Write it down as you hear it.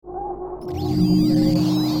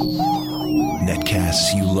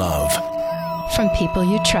Netcasts you love. From people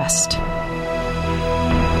you trust.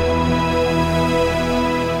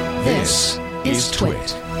 This is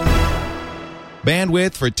Twit.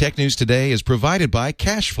 Bandwidth for Tech News Today is provided by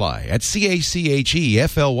CacheFly at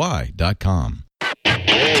CACHEFLY.com.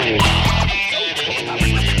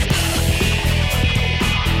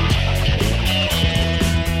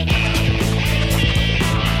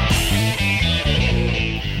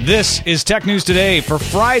 This is Tech News Today for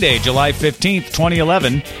Friday, July 15th,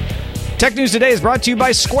 2011. Tech News Today is brought to you by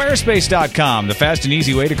Squarespace.com, the fast and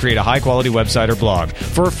easy way to create a high-quality website or blog.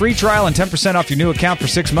 For a free trial and 10% off your new account for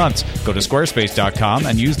 6 months, go to Squarespace.com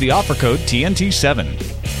and use the offer code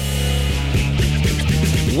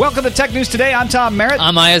TNT7. Welcome to Tech News Today. I'm Tom Merritt.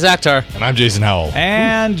 I'm Ayaz Akhtar. And I'm Jason Howell.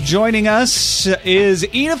 And joining us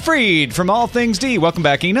is Ina Fried from All Things D. Welcome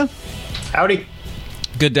back, Ina. Howdy.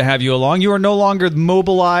 Good to have you along. You are no longer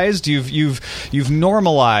mobilized. You've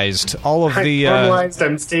normalized all of the. Normalized.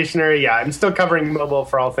 I'm stationary. Yeah, I'm still covering mobile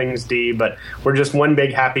for All Things D, but we're just one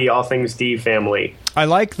big happy All Things D family. I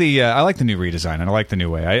like the new redesign, and I like the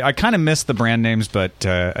new way. I kind of miss the brand names, but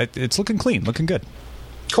it's looking clean, looking good.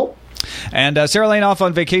 Cool. And Sarah Lane off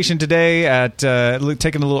on vacation today, at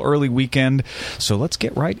taking a little early weekend. So let's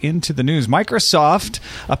get right into the news. Microsoft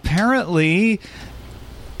apparently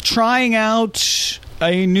trying out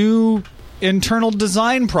a new internal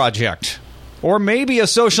design project, or maybe a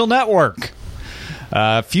social network.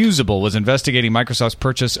 Fusible was investigating Microsoft's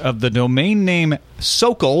purchase of the domain name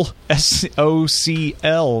Socl, SOCL.com,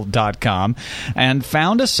 and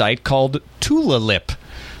found a site called Tulalip.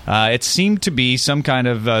 It seemed to be some kind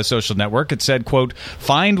of social network. It said, quote,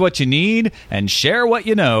 find what you need and share what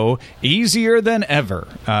you know, easier than ever.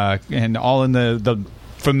 And all in the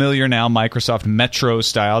familiar now Microsoft Metro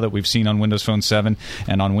style that we've seen on Windows Phone 7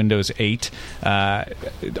 and on Windows 8.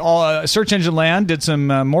 Search Engine Land did some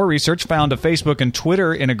more research, found a Facebook and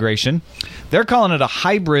Twitter integration. They're calling it a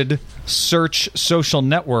hybrid search social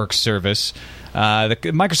network service.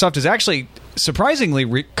 Microsoft has actually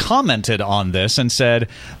surprisingly commented on this and said,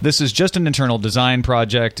 this is just an internal design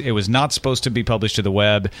project. It was not supposed to be published to the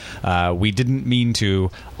web. We didn't mean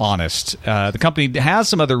to, honest. The company has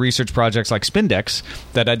some other research projects like Spindex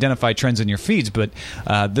that identify trends in your feeds, but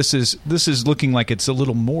this is looking like it's a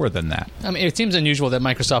little more than that. I mean, it seems unusual that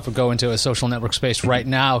Microsoft would go into a social network space right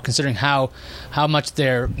now, considering how much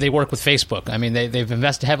they work with Facebook. I mean, they've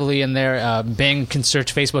invested heavily in there. Bing can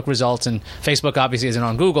search Facebook results, and Facebook obviously isn't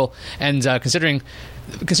on Google. And considering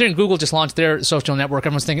Google just launched their social network,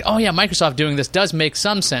 everyone's thinking, oh yeah, Microsoft doing this does make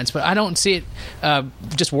some sense, but I don't see it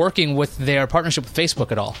just working with their partnership with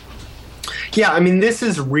Facebook at all. Yeah, I mean, this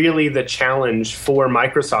is really the challenge for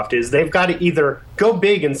Microsoft, is they've got to either go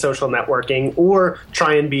big in social networking or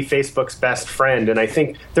try and be Facebook's best friend, and I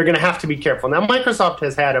think they're going to have to be careful. Now, Microsoft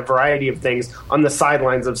has had a variety of things on the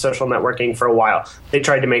sidelines of social networking for a while. They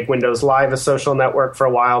tried to make Windows Live a social network for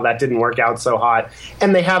a while. That didn't work out so hot.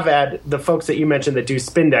 And they have had the folks that you mentioned that do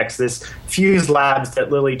Spindex, this Fuse Labs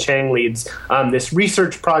that Lily Chang leads, this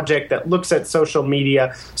research project that looks at social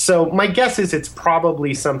media. So my guess is it's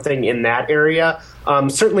probably something in that area.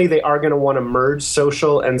 Certainly they are going to want to merge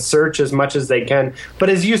social and search as much as they can. But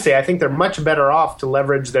as you say, I think they're much better off to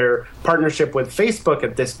leverage their partnership with Facebook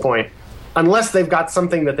at this point. Unless they've got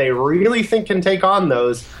something that they really think can take on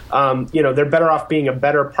those, they're better off being a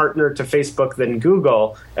better partner to Facebook than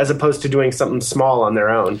Google, as opposed to doing something small on their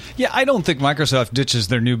own. Yeah, I don't think Microsoft ditches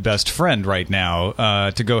their new best friend right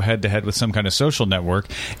now to go head-to-head with some kind of social network.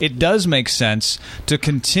 It does make sense to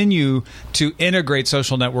continue to integrate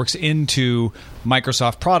social networks into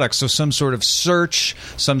Microsoft products. So some sort of search,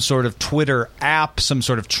 some sort of Twitter app, some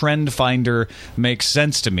sort of trend finder makes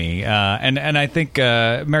sense to me. And I think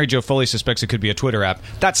Mary Jo Foley suspects it could be a Twitter app.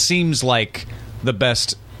 That seems like the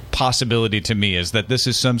best possibility to me, is that this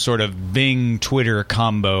is some sort of Bing Twitter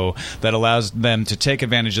combo that allows them to take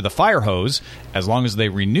advantage of the fire hose, as long as they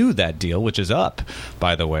renew that deal, which is up,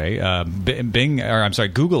 by the way.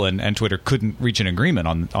 Google and Twitter couldn't reach an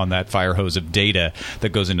agreement on that fire hose of data that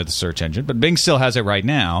goes into the search engine, but Bing still has it right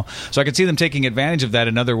now. So I could see them taking advantage of that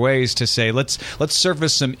in other ways to say, let's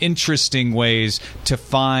surface some interesting ways to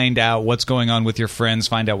find out what's going on with your friends,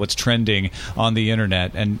 find out what's trending on the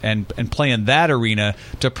internet, and play in that arena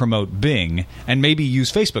to promote Bing and maybe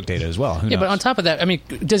use Facebook data as well. Who knows? But on top of that, I mean,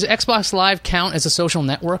 does Xbox Live count as a social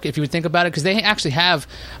network, if you would think about it? Because they actually have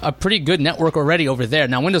a pretty good network already over there.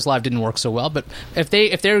 Now, Windows Live didn't work so well, but if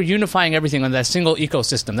they're unifying everything on that single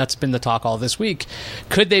ecosystem, that's been the talk all this week,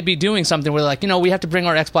 could they be doing something where, like, we have to bring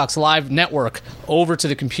our Xbox Live network over to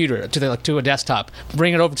the computer, to a desktop,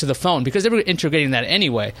 bring it over to the phone, because they were integrating that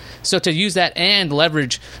anyway. So to use that and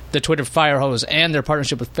leverage the Twitter Firehose and their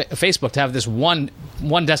partnership with Facebook to have this one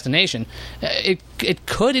destination, it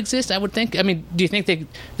could exist, I would think. I mean, do you think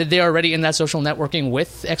that they're already in that social networking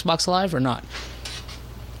with Xbox Live or not?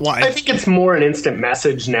 Well, I think it's more an instant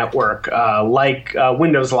message network like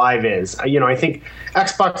Windows Live is. I think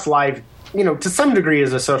Xbox Live, to some degree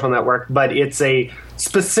is a social network, but it's a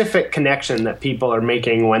specific connection that people are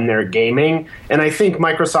making when they're gaming. And I think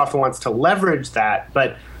Microsoft wants to leverage that,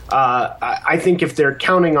 but I think if they're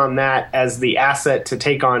counting on that as the asset to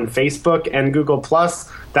take on Facebook and Google+,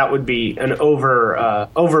 that would be an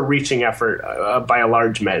overreaching effort by a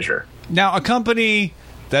large measure. Now, a company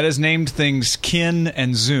that has named things Kin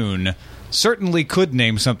and Zune certainly could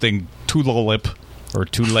name something Tulalip or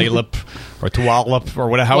Tulalip or Tualip or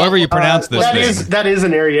whatever, however you pronounce this thing. That is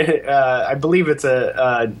an area. I believe it's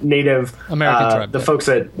a Native American tribe.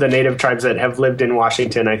 The Native tribes that have lived in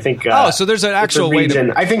Washington. I think. So there's an actual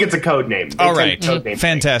region. I think it's a code name. All right,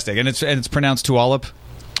 fantastic, and it's pronounced Tualip.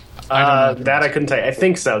 That I couldn't tell you. I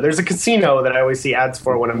think so. There's a casino that I always see ads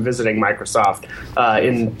for when I'm visiting Microsoft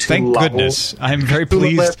in Thank goodness. I'm very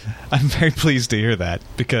pleased. I'm very pleased to hear that,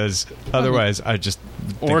 because otherwise I just...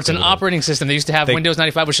 Or it's an operating system. They used to have Windows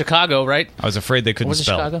 95 with Chicago, right? I was afraid they couldn't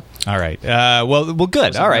spell. Chicago? All right. Well,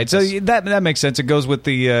 good. All right. So that makes sense. It goes with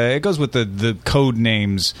the code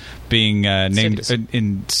names being named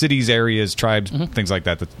in cities, areas, tribes, things like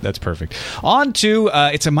that. That's perfect. On to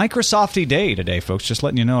it's a Microsofty day today, folks. Just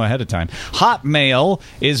letting you know ahead of time. Hotmail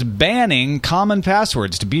is banning common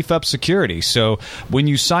passwords to beef up security. So when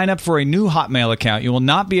you sign up for a new Hotmail account, you will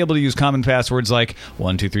not be able to use common passwords like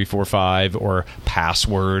 12345 or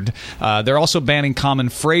password. They're also banning common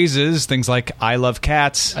phrases, things like "I love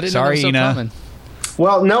cats." I didn't know that was so Ina. common.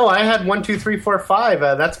 Well, no, I had 12345.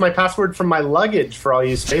 That's my password from my luggage for all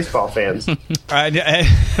you Spaceball fans.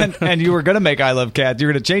 And you were going to make "I love cats." You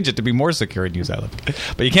were going to change it to be more secure and use "I love cats."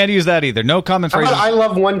 But you can't use that either. No common phrases. I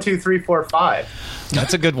love 12345.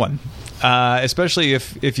 That's a good one, especially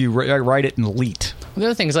if you write it in leet. The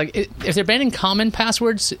other thing is, like, if they're banning common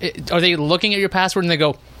passwords, are they looking at your password and they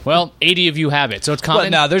go, well, 80 of you have it, so it's common?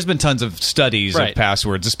 Well, no, there's been tons of studies of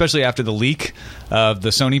passwords, especially after the leak of the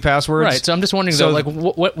Sony passwords. Right, so I'm just wondering, though, like,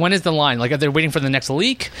 when is the line? Like, are they waiting for the next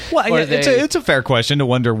leak? Well, it's a fair question to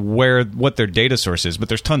wonder what their data source is, but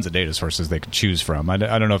there's tons of data sources they could choose from. I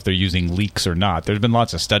don't know if they're using leaks or not. There's been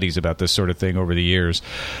lots of studies about this sort of thing over the years.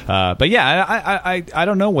 But yeah, I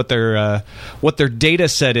don't know what their data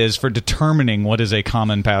set is for determining what is a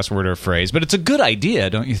common password or phrase, but it's a good idea,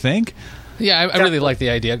 don't you think? Yeah, I really like the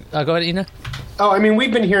idea. Go ahead, Ina. Oh, I mean,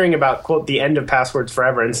 we've been hearing about, quote, the end of passwords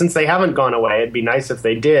forever, and since they haven't gone away, it'd be nice if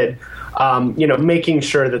they did, making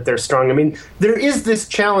sure that they're strong. I mean, there is this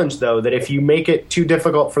challenge, though, that if you make it too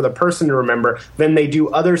difficult for the person to remember, then they do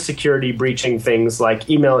other security breaching things like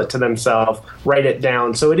email it to themselves, write it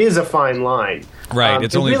down, so it is a fine line. Right.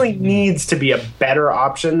 It really needs to be a better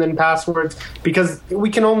option than passwords, because we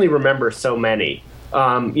can only remember so many.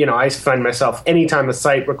 I find myself, anytime a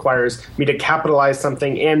site requires me to capitalize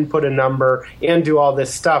something and put a number and do all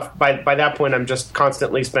this stuff, by that point I'm just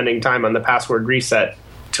constantly spending time on the password reset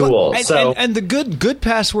tool. And the good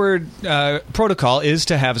password protocol is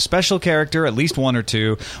to have a special character, at least one or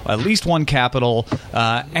two, at least one capital.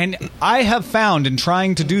 And I have found in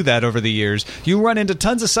trying to do that over the years, you run into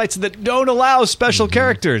tons of sites that don't allow special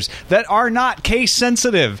characters, that are not case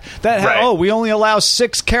sensitive. That we only allow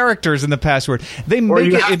 6 characters in the password. They make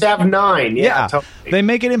you have to have 9. Yeah, totally. They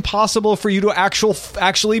make it impossible for you to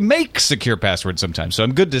actually make secure passwords sometimes. So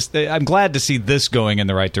I'm glad to see this going in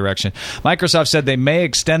the right direction. Microsoft said they may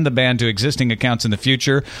extend the ban to existing accounts in the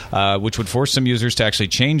future, which would force some users to actually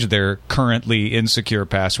change their currently insecure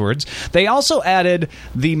passwords. They also added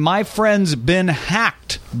the "My Friend's Been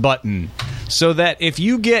Hacked" button, so that if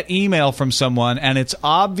you get email from someone and it's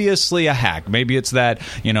obviously a hack, maybe it's that,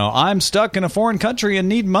 I'm stuck in a foreign country and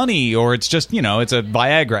need money, or it's just, it's a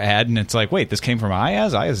Viagra ad and it's like, wait, this came from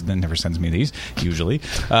Ayaz? Ayaz never sends me these, usually.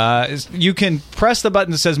 You can press the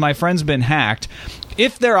button that says "My Friend's Been Hacked."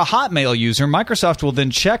 If they're a Hotmail user, Microsoft will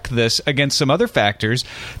then check this against some other factors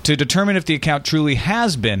to determine if the account truly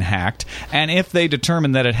has been hacked. And if they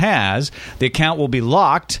determine that it has, the account will be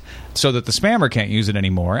locked so that the spammer can't use it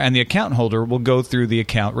anymore, and the account holder will go through the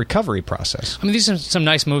account recovery process. I mean, these are some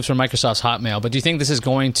nice moves from Microsoft's Hotmail, but do you think this is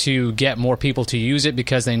going to get more people to use it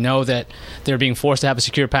because they know that they're being forced to have a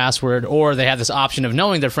secure password, or they have this option of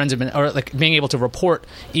knowing their friends have been, or like being able to report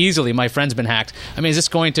easily, my friend's been hacked? I mean, is this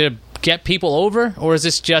going to get people over, or is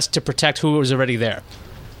this just to protect who was already there?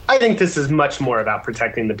 I think this is much more about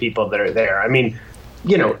protecting the people that are there. I mean,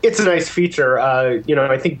 it's a nice feature.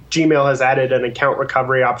 I think Gmail has added an account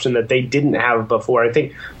recovery option that they didn't have before. I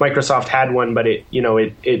think Microsoft had one, but it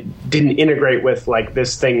didn't integrate with like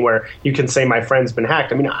this thing where you can say my friend's been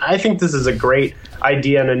hacked. I mean, I think this is a great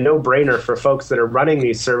idea and a no-brainer for folks that are running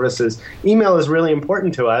these services. Email is really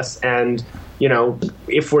important to us, and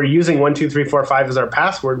if we're using 1, 2, 3, 4, 5 as our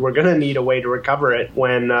password, we're going to need a way to recover it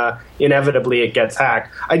when inevitably it gets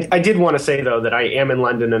hacked. I did want to say, though, that I am in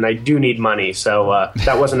London and I do need money. So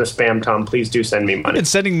that wasn't a spam, Tom. Please do send me money. You've been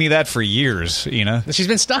sending me that for years, Ina. She's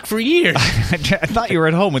been stuck for years. I thought you were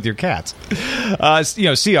at home with your cats.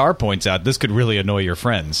 CR points out this could really annoy your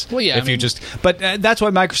friends. Well, yeah. But that's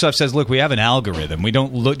why Microsoft says, look, we have an algorithm. We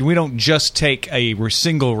don't just take a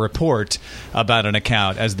single report about an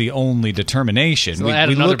account as the only determination. So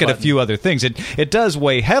we look at a few other things. It does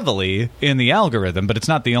weigh heavily in the algorithm, but it's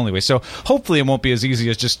not the only way. So hopefully it won't be as easy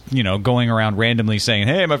as just going around randomly saying,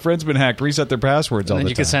 hey, my friend's been hacked, reset their passwords all the time. And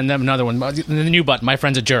you can send them another one. The new button, my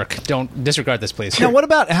friend's a jerk. Don't disregard this, please. Now, what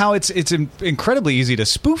about how it's incredibly easy to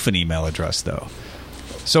spoof an email address, though?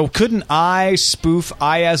 So couldn't I spoof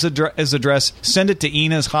Ayaz's address, send it to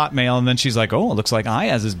Ina's Hotmail, and then she's like, oh, it looks like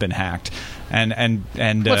Ayaz has been hacked. And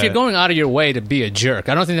well, if you're going out of your way to be a jerk,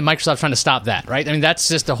 I don't think that Microsoft's trying to stop that, right? I mean, that's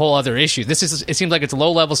just a whole other issue. It seems like it's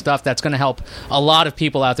low-level stuff that's going to help a lot of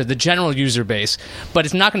people out there, the general user base, but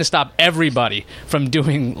it's not going to stop everybody from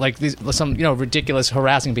doing like some ridiculous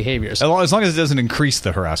harassing behaviors. As long as it doesn't increase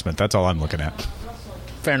the harassment, that's all I'm looking at.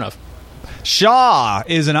 Fair enough. Shaw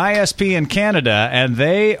is an ISP in Canada, and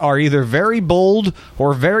they are either very bold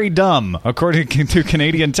or very dumb, according to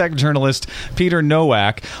Canadian tech journalist Peter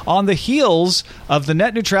Nowak. On the heels of the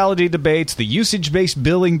net neutrality debates, the usage-based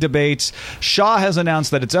billing debates, Shaw has announced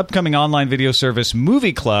that its upcoming online video service,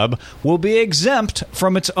 Movie Club, will be exempt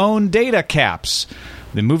from its own data caps.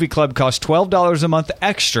 The Movie Club costs $12 a month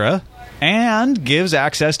extra and gives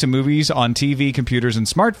access to movies on TV, computers, and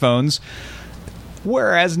smartphones,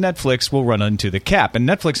 whereas Netflix will run into the cap. And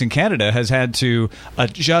Netflix in Canada has had to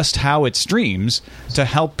adjust how it streams to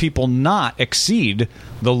help people not exceed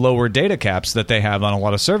the lower data caps that they have on a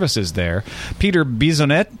lot of services there. Peter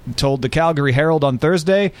Bisonnet told the Calgary Herald on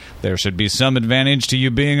Thursday, there should be some advantage to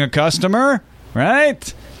you being a customer,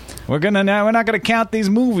 right? We're not going to count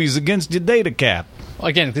these movies against your data cap.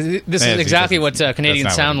 Again, this is exactly what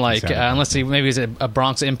Canadians sound like, unless maybe it's a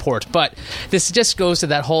Bronx import. But this just goes to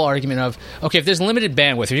that whole argument of, okay, if there's limited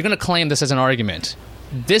bandwidth, if you're going to claim this as an argument,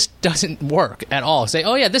 this doesn't work at all. Say,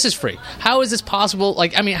 oh, yeah, this is free. How is this possible?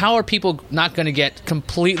 Like, I mean, how are people not going to get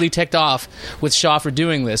completely ticked off with Shaw for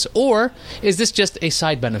doing this? Or is this just a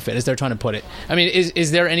side benefit, as they're trying to put it? I mean, is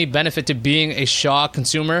there any benefit to being a Shaw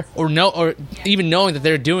consumer, or even knowing that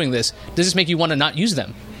they're doing this? Does this make you want to not use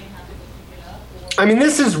them? I mean,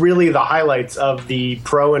 this is really the highlights of the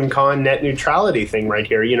pro and con net neutrality thing right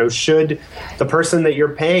here. Should the person that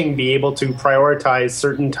you're paying be able to prioritize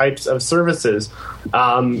certain types of services?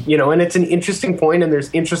 And it's an interesting point, and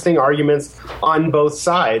there's interesting arguments on both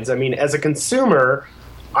sides. I mean, as a consumer,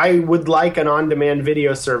 I would like an on-demand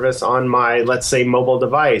video service on my, let's say, mobile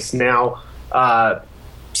device. Now,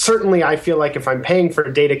 certainly I feel like if I'm paying for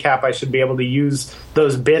a data cap, I should be able to use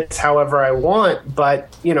those bits however I want.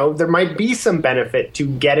 But, there might be some benefit to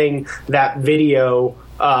getting that video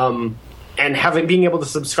and being able to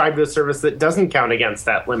subscribe to a service that doesn't count against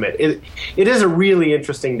that limit. It is a really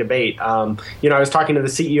interesting debate. I was talking to the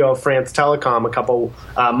CEO of France Telecom a couple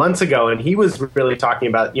months ago, and he was really talking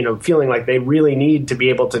about, feeling like they really need to be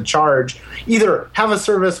able to charge, either have a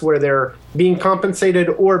service where they're being compensated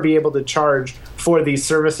or be able to charge for these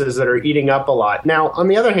services that are eating up a lot. Now, on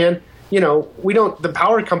the other hand, the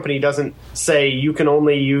power company doesn't say you can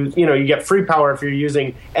only use, you get free power if you're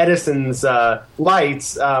using Edison's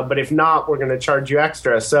lights, but if not, we're going to charge you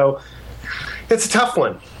extra. So it's a tough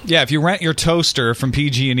one. Yeah, if you rent your toaster from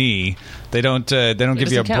PG&E, they don't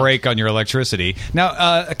give you a break on your electricity.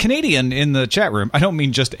 Now, a Canadian in the chat room, I don't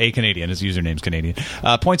mean just a Canadian, his username's Canadian,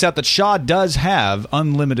 points out that Shaw does have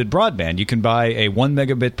unlimited broadband. You can buy a 1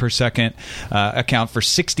 megabit per second account for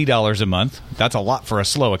 $60 a month. That's a lot for a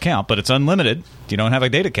slow account, but it's unlimited. You don't have a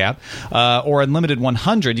data cap. Or unlimited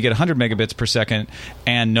 100, you get 100 megabits per second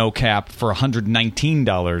and no cap for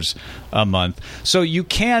 $119 a month. So you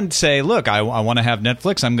can say, look, I want to have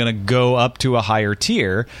Netflix. I'm going to go up to a higher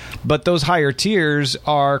tier. But those higher tiers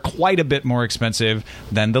are quite a bit more expensive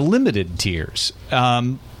than the limited tiers.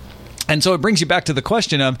 And so it brings you back to the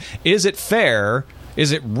question of, is it fair,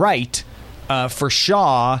 is it right for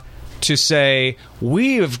Shaw to say,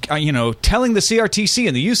 we've, telling the CRTC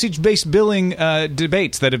and the usage-based billing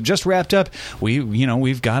debates that have just wrapped up,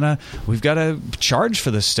 we've got to charge for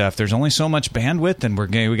this stuff. There's only so much bandwidth, and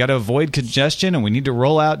we got to avoid congestion, and we need to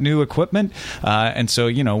roll out new equipment, and so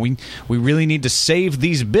we really need to save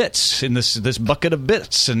these bits in this bucket of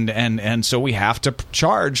bits, and so we have to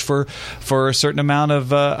charge for a certain amount of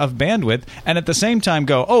bandwidth, and at the same time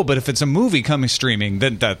go, but if it's a movie coming streaming,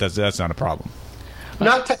 then that's not a problem.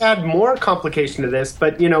 Not to add more complication to this,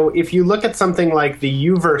 but if you look at something like the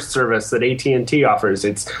Uverse service that AT&T offers,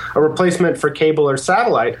 it's a replacement for cable or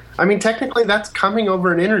satellite. I mean, technically that's coming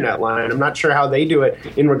over an internet line. I'm not sure how they do it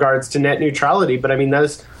in regards to net neutrality, but I mean,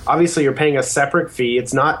 those obviously you're paying a separate fee.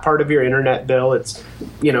 It's not part of your internet bill. It's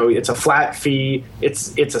it's a flat fee.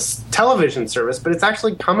 It's a television service, but it's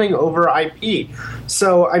actually coming over IP.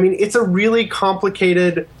 So I mean, it's a really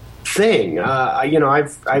complicated thing.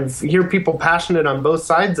 I've hear people passionate on both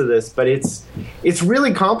sides of this, but it's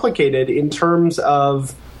really complicated in terms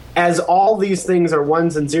of, as all these things are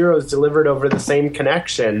ones and zeros delivered over the same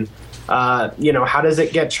connection. How does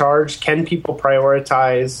it get charged? Can people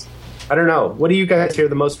prioritize? I don't know. What do you guys hear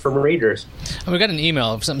the most from readers? We got an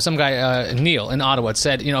email of some guy, Neil, in Ottawa. It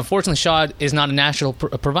said, unfortunately, Shaw is not a national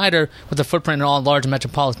provider with a footprint in all large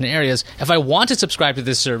metropolitan areas. If I want to subscribe to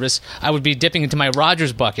this service, I would be dipping into my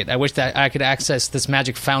Rogers bucket. I wish that I could access this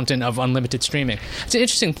magic fountain of unlimited streaming. It's an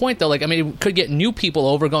interesting point, though. It could get new people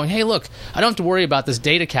over going, hey, look, I don't have to worry about this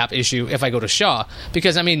data cap issue if I go to Shaw.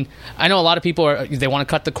 Because, I know a lot of people, they want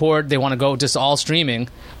to cut the cord, they want to go just all streaming,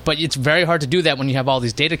 but it's very hard to do that when you have all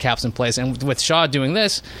these data caps in place. And with Shaw doing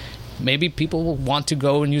this, maybe people will want to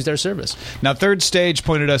go and use their service. Now, Third Stage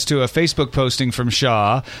pointed us to a Facebook posting from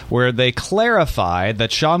Shaw where they clarified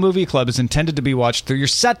that Shaw Movie Club is intended to be watched through your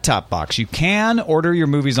set-top box. You can order your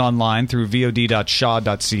movies online through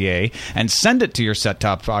vod.shaw.ca and send it to your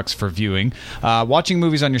set-top box for viewing. Watching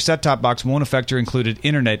movies on your set-top box won't affect your included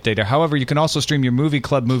internet data. However, you can also stream your Movie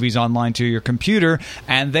Club movies online to your computer,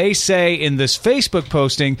 and they say in this Facebook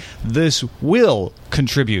posting, this will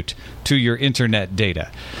contribute to your internet data.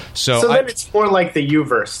 So then it's more like the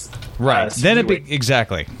Uverse. Right. Then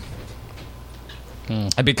exactly.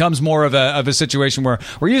 It becomes more of a situation where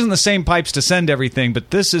we're using the same pipes to send everything, but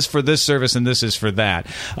this is for this service and this is for that.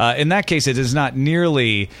 In that case, it is not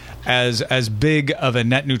nearly as big of a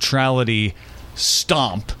net neutrality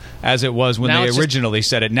stomp as it was when they originally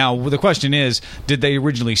said it. Now, the question is, did they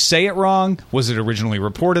originally say it wrong? Was it originally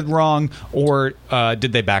reported wrong? Or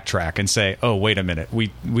did they backtrack and say, oh, wait a minute,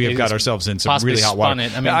 we have got ourselves in some really hot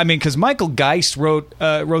water? Because Michael Geist wrote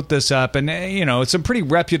this up, and some pretty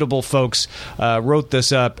reputable folks wrote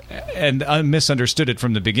this up and misunderstood it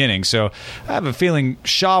from the beginning. So I have a feeling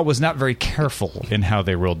Shaw was not very careful in how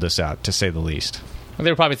they rolled this out, to say the least.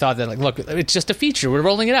 They probably thought that, look, it's just a feature. We're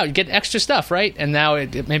rolling it out. You get extra stuff, right? And now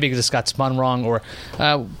it maybe just got spun wrong, or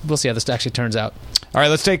we'll see how this actually turns out. All right,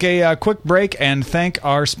 let's take a quick break and thank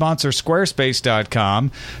our sponsor,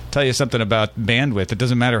 Squarespace.com. Tell you something about bandwidth. It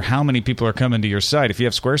doesn't matter how many people are coming to your site. If you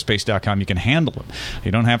have Squarespace.com, you can handle them.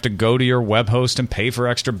 You don't have to go to your web host and pay for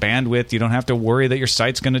extra bandwidth. You don't have to worry that your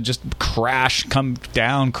site's going to just crash, come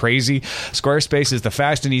down crazy. Squarespace is the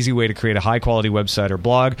fast and easy way to create a high-quality website or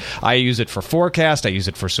blog. I use it for Forecast. I use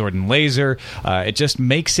it for Sword and Laser. It just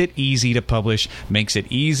makes it easy to publish, makes it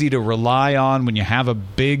easy to rely on when you have a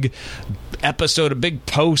big episode, a big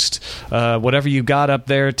post, whatever you got up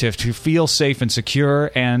there to feel safe and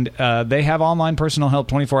secure. And they have online personal help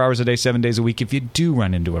 24 hours a day, 7 days a week if you do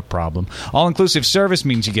run into a problem. All-inclusive service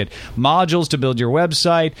means you get modules to build your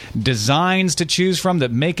website, designs to choose from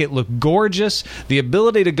that make it look gorgeous, the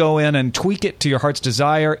ability to go in and tweak it to your heart's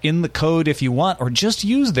desire in the code if you want, or just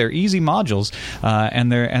use their easy modules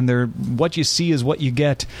and their what you see is what you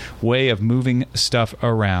get way of moving stuff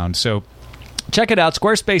around. So check it out,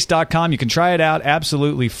 Squarespace.com. You can try it out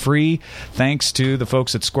absolutely free thanks to the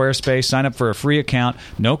folks at Squarespace. Sign up for a free account,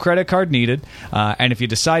 no credit card needed. And if you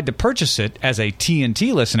decide to purchase it as a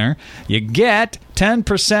TNT listener, you get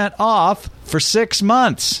 10% off for 6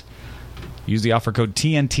 months. Use the offer code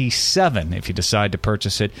TNT7 if you decide to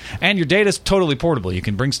purchase it. And your data is totally portable. You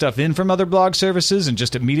can bring stuff in from other blog services and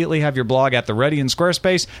just immediately have your blog at the ready in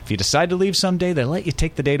Squarespace. If you decide to leave someday, they let you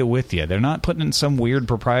take the data with you. They're not putting it in some weird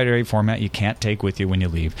proprietary format you can't take with you when you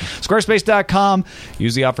leave. Squarespace.com.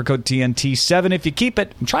 Use the offer code TNT7 if you keep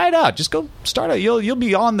it. Try it out. Just go start it. You'll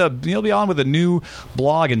be on with a new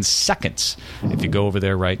blog in seconds if you go over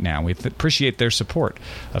there right now. We appreciate their support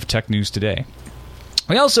of Tech News Today.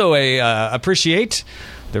 We also appreciate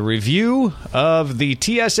the review of the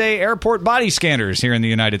TSA airport body scanners here in the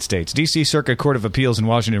United States. D.C. Circuit Court of Appeals in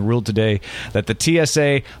Washington ruled today that the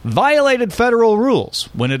TSA violated federal rules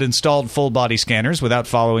when it installed full body scanners without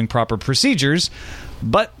following proper procedures,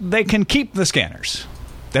 but they can keep the scanners.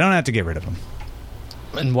 They don't have to get rid of them.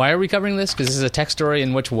 And why are we covering this? Because this is a tech story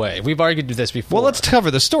in which way? We've argued this before. Well, let's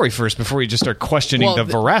cover the story first before we just start questioning the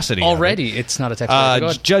veracity already, of it. It's not a tech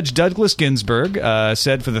story. Judge Douglas Ginsburg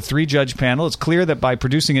said for the three-judge panel, it's clear that by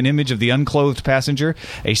producing an image of the unclothed passenger,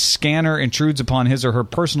 a scanner intrudes upon his or her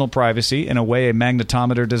personal privacy in a way a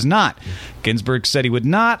magnetometer does not. Ginsburg said he would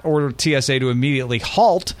not order TSA to immediately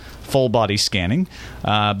halt full-body scanning,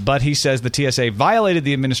 but he says the TSA violated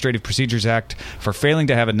the Administrative Procedures Act for failing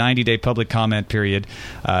to have a 90-day public comment period.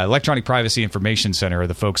 Electronic Privacy Information Center are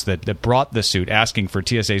the folks that brought the suit, asking for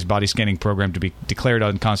TSA's body scanning program to be declared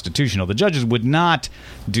unconstitutional. The judges would not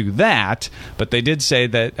do that, but they did say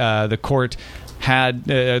that the court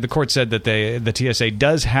said that the TSA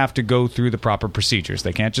does have to go through the proper procedures.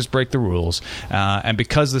 They can't just break the rules, and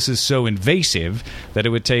because this is so invasive, that it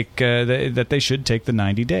would take that they should take the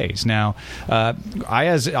 90 days. Now,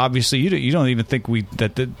 obviously you don't even think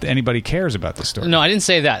that anybody cares about this story. No, I didn't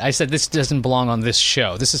say that. I said this doesn't belong on this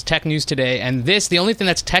show. This is Tech News Today, and the only thing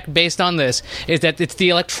that's tech based on this is that it's the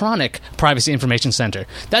Electronic Privacy Information Center.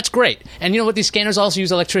 That's great. And you know what? These scanners also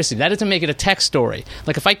use electricity. That doesn't make it a tech story.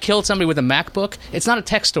 Like if I killed somebody with a MacBook, it's not a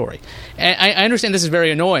tech story. And I understand this is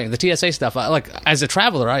very annoying, the TSA stuff. As a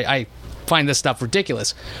traveler, I find this stuff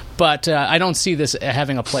ridiculous. But I don't see this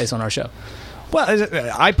having a place on our show. Well,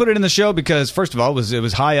 I put it in the show because, first of all, it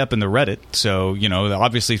was high up in the Reddit. So,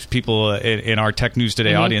 obviously people in our Tech News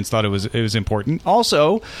Today audience thought it was important.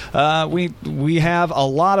 Also, we have a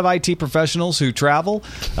lot of IT professionals who travel.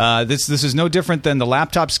 This is no different than the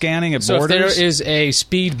laptop scanning at borders. So if there is a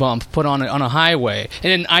speed bump put on a highway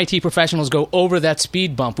and then IT professionals go over that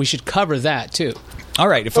speed bump, we should cover that, too. All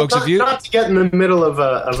right, folks, not to get in the middle of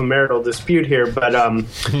a marital dispute here, but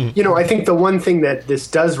I think the one thing that this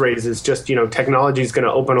does raise is just technology is going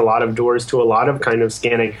to open a lot of doors to a lot of kind of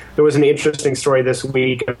scanning. There was an interesting story this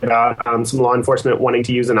week about some law enforcement wanting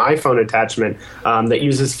to use an iPhone attachment that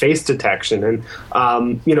uses face detection,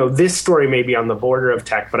 and this story may be on the border of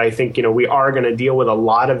tech, but I think we are going to deal with a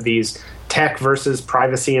lot of these tech versus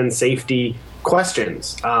privacy and safety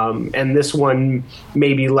questions, and this one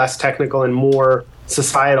may be less technical and more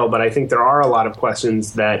societal, but I think there are a lot of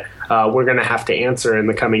questions that we're going to have to answer in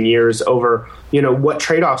the coming years over, what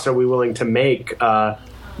trade-offs are we willing to make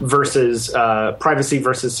versus privacy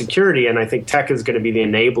versus security, and I think tech is going to be the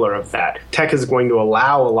enabler of that. Tech is going to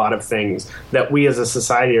allow a lot of things that we as a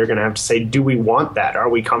society are going to have to say, do we want that? Are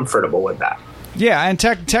we comfortable with that? Yeah, and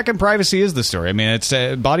tech and privacy is the story. I mean, it's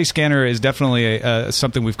body scanner is definitely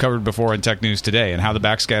something we've covered before in Tech News Today, and how the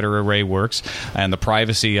backscatter array works and the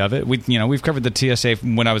privacy of it. We've covered the TSA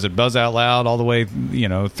when I was at Buzz Out Loud all the way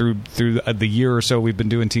through the year or so we've been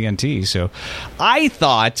doing TNT. So I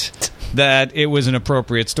thought that it was an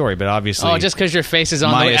appropriate story, but obviously, just because your face is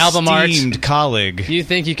on the album art, my esteemed colleague, you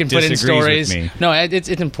think you can put in stories? With me. No, it's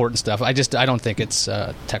important stuff. I don't think it's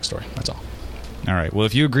a tech story. That's all. All right. Well,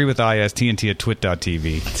 if you agree with IS, TNT at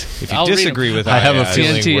twit.tv. If you disagree with IS, I have a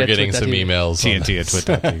feeling TNT we're getting some emails. TNT at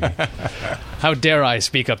twit.tv. How dare I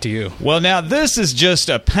speak up to you? Well, now, this is just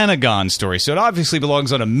a Pentagon story, so it obviously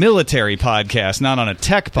belongs on a military podcast, not on a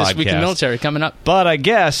tech podcast. This Week in Military coming up. But I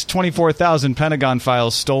guess 24,000 Pentagon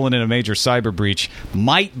files stolen in a major cyber breach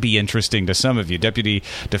might be interesting to some of you. Deputy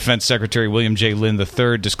Defense Secretary William J. Lynn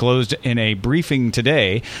III disclosed in a briefing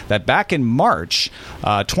today that back in March,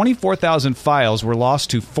 24,000 files were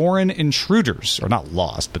lost to foreign intruders, or not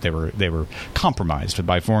lost, but they were compromised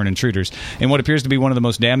by foreign intruders in what appears to be one of the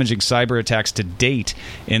most damaging cyber attacks to date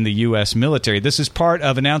in the U.S. military. This is part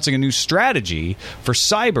of announcing a new strategy for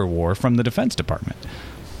cyber war from the Defense Department.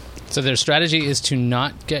 So their strategy is to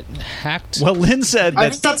not get hacked? Well, Lynn said I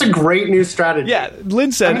that. think that's a great new strategy. Yeah,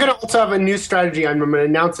 Lynn said. I'm going to also have a new strategy. I'm going to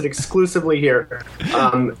announce it exclusively here.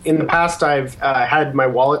 In the past, I've had my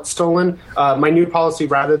wallet stolen. My new policy,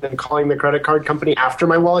 rather than calling the credit card company after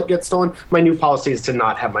my wallet gets stolen, my new policy is to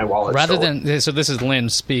not have my wallet stolen. So this is Lynn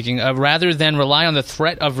speaking. Rather than rely on the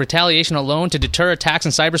threat of retaliation alone to deter attacks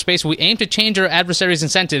in cyberspace, we aim to change our adversaries'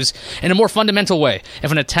 incentives in a more fundamental way.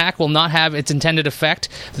 If an attack will not have its intended effect,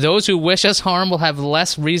 those who wish us harm will have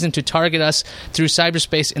less reason to target us through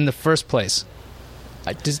cyberspace in the first place.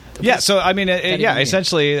 So I mean,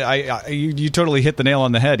 essentially, you totally hit the nail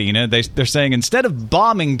on the head, Ina. They're saying instead of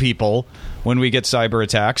bombing people when we get cyber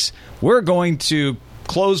attacks, we're going to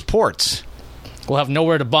close ports. We'll have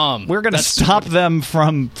nowhere to bomb. We're going to stop them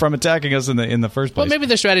from attacking us in the first place. Well, maybe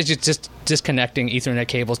their strategy is just disconnecting Ethernet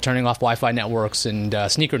cables, turning off Wi-Fi networks, and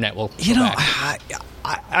SneakerNet will go back.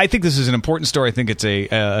 I think this is an important story. I think it's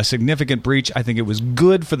a significant breach. I think it was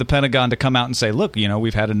good for the Pentagon to come out and say, look,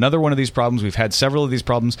 we've had another one of these problems. We've had several of these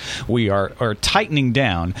problems. We are tightening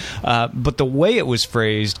down. But the way it was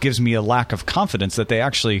phrased gives me a lack of confidence that they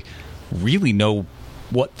actually really know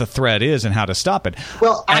what the threat is and how to stop it.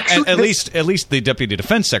 Well, actually, at least the Deputy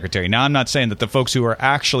Defense Secretary. Now, I'm not saying that the folks who are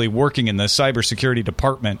actually working in the cybersecurity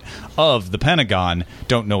department of the Pentagon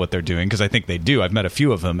don't know what they're doing, because I think they do. I've met a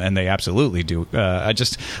few of them, and they absolutely do.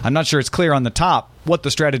 I'm not sure it's clear on the top what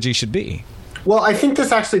the strategy should be. Well, I think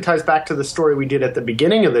this actually ties back to the story we did at the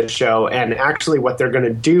beginning of the show, and actually what they're going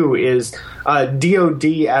to do is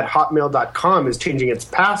DOD@hotmail.com is changing its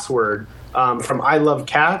password from I love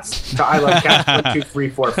cats to I love cats 1, 2, 3,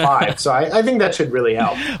 4, 5. So I think that should really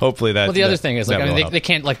help. Hopefully that. Well, the other thing is, they they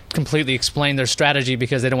can't completely explain their strategy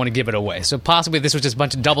because they don't want to give it away. So possibly this was just a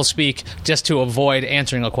bunch of doublespeak just to avoid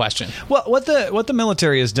answering a question. Well, what the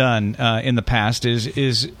military has done in the past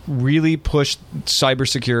is really push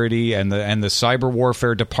cybersecurity and the cyber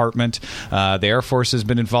warfare department. The Air Force has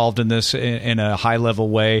been involved in this in a high level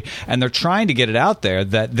way, and they're trying to get it out there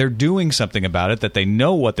that they're doing something about it, that they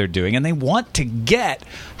know what they're doing, and they want to get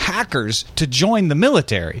hackers to join the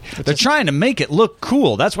military. They're trying to make it look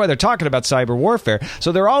cool. That's why they're talking about cyber warfare.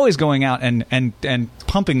 So they're always going out and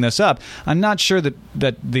pumping this up. I'm not sure that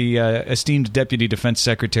the esteemed Deputy Defense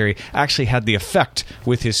Secretary actually had the effect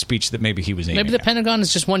with his speech that maybe he was aiming Maybe the at. Pentagon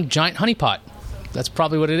is just one giant honeypot. That's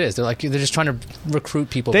probably what it is. They're just trying to recruit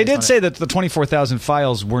people. They did say that the 24,000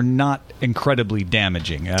 files were not incredibly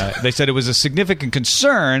damaging. They said it was a significant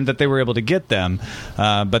concern that they were able to get them,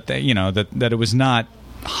 but that it was not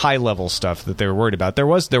high-level stuff that they were worried about. There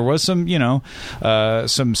was some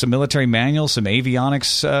some military manuals, some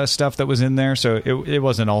avionics stuff that was in there, so it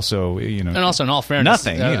wasn't also And also, in all fairness,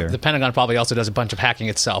 nothing either. The Pentagon probably also does a bunch of hacking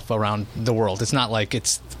itself around the world. It's not like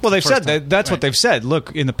it's they've said that's what they've said.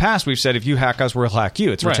 Look, in the past we've said if you hack us, we'll hack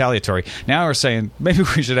you. It's retaliatory. Now we're saying maybe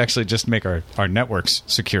we should actually just make our networks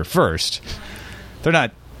secure first. They're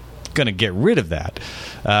not going to get rid of that.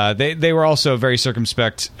 They were also very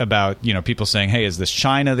circumspect about people saying, hey, is this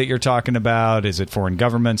China that you're talking about? Is it foreign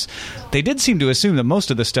governments? They did seem to assume that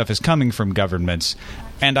most of this stuff is coming from governments,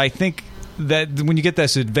 and I think that when you get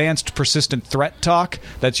this advanced persistent threat talk,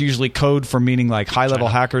 that's usually code for meaning like high-level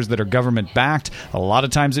hackers that are government-backed. A lot of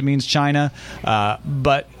times it means China.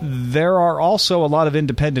 But there are also a lot of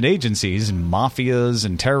independent agencies and mafias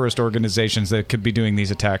and terrorist organizations that could be doing these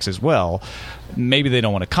attacks as well. Maybe they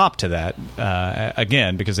don't want to cop to that,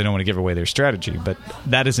 again, because they don't want to give away their strategy. But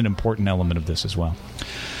that is an important element of this as well.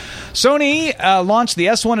 Sony launched the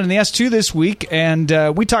S1 and the S2 this week, and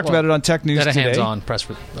we talked about it on Tech News today. They had a hands-on press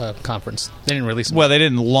conference. They didn't release it. Well, they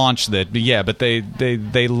didn't launch that, but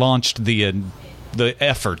they launched the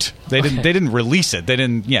effort. They didn't release it. They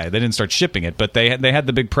didn't start shipping it, but they had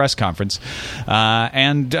the big press conference,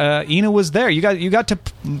 and Ina was there. You got to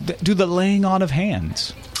do the laying on of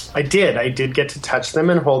hands. I did get to touch them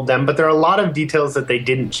and hold them, but there are a lot of details that they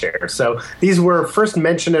didn't share. So these were first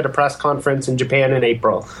mentioned at a press conference in Japan in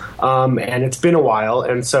April, and it's been a while.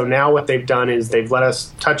 And so now what they've done is they've let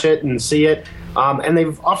us touch it and see it, and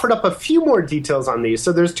they've offered up a few more details on these.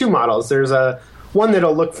 So there's two models. There's one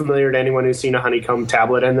that'll look familiar to anyone who's seen a Honeycomb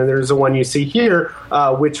tablet, and then there's the one you see here,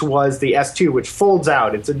 which was the S2, which folds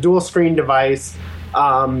out. It's a dual-screen device.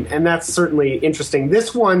 And that's certainly interesting.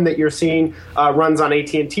 This one that you're seeing runs on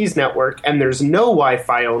AT&T's network, and there's no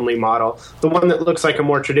Wi-Fi only model. The one that looks like a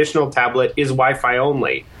more traditional tablet is Wi-Fi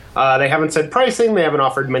only. They haven't said pricing. They haven't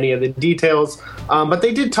offered many of the details. But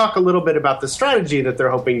they did talk a little bit about the strategy that they're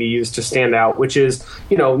hoping to use to stand out, which is,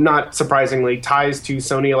 not surprisingly, ties to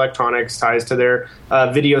Sony Electronics, ties to their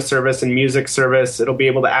video service and music service. It'll be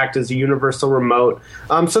able to act as a universal remote.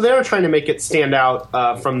 So they're trying to make it stand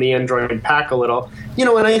out from the Android pack a little.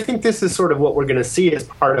 And I think this is sort of what we're going to see as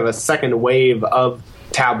part of a second wave of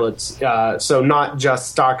tablets. So not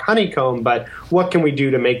just stock Honeycomb, but what can we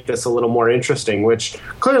do to make this a little more interesting, which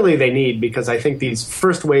clearly they need, because I think these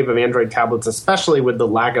first wave of Android tablets, especially with the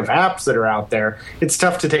lack of apps that are out there, it's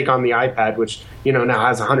tough to take on the iPad, which now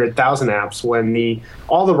has 100,000 apps when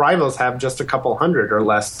all the rivals have just a couple hundred or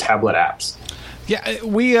less tablet apps. Yeah,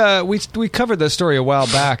 we covered this story a while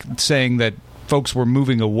back, saying that folks were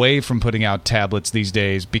moving away from putting out tablets these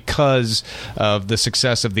days because of the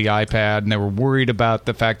success of the iPad, and they were worried about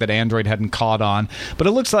the fact that Android hadn't caught on. But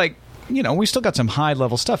it looks like, we still got some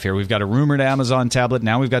high-level stuff here. We've got a rumored Amazon tablet.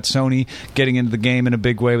 Now we've got Sony getting into the game in a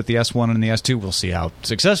big way with the S1 and the S2. We'll see how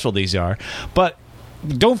successful these are. But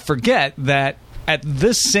don't forget that at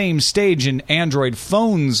this same stage in Android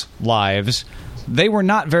phones' lives, they were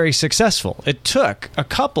not very successful. It took a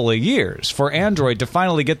couple of years for Android to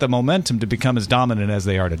finally get the momentum to become as dominant as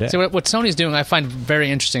they are today. So what Sony's doing, I find very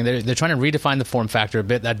interesting. They're trying to redefine the form factor a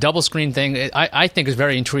bit. That double screen thing, I think, is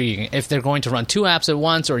very intriguing. If they're going to run two apps at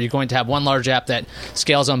once, or you're going to have one large app that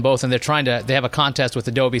scales on both, and they have a contest with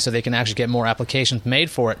Adobe so they can actually get more applications made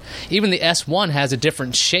for it. Even the S1 has a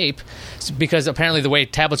different shape because apparently the way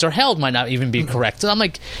tablets are held might not even be correct. So I'm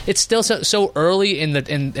like, it's still so early in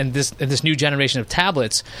this new generation of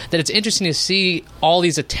tablets that it's interesting to see all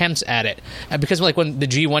these attempts at it. Because like when the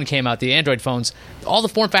G1 came out, the Android phones, all the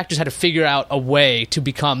form factors had to figure out a way to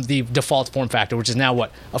become the default form factor, which is now a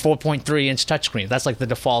 4.3-inch touchscreen. That's like the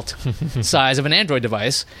default size of an Android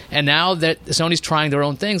device. And now that Sony's trying their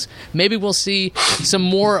own things, maybe we'll see some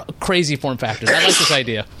more crazy form factors. I like this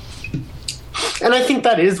idea. And I think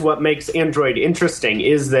that is what makes Android interesting,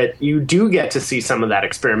 is that you do get to see some of that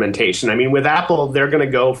experimentation. I mean, with Apple, they're going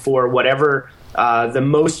to go for whatever the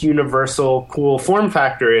most universal cool form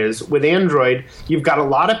factor is. With Android, you've got a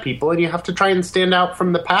lot of people, and you have to try and stand out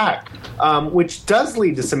from the pack, which does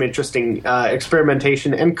lead to some interesting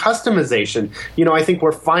experimentation and customization. I think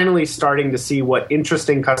we're finally starting to see what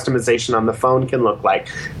interesting customization on the phone can look like.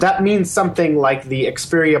 That means something like the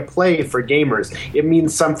Xperia Play for gamers. It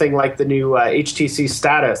means something like the new HTC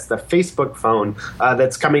Status, the Facebook phone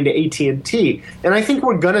that's coming to AT&T. And I think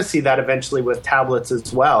we're going to see that eventually with tablets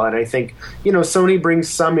as well. And I think, Sony brings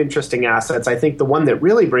some interesting assets. I think the one that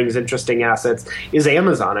really brings interesting assets is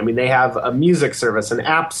Amazon. I mean, they have a music service, an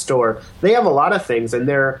app store. They have a lot of things, and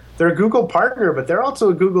they're a Google partner, but they're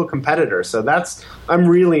also a Google competitor. So I'm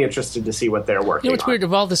really interested to see what they're working on. It's weird.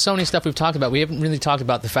 Of all the Sony stuff we've talked about, we haven't really talked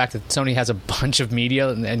about the fact that Sony has a bunch of media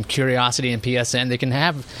and Curiosity and PSN. You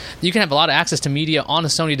can have a lot of access to media on a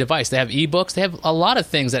Sony device. They have ebooks. They have a lot of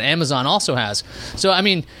things that Amazon also has. So, I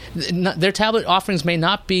mean, their tablet offerings may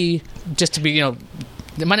not be just to be,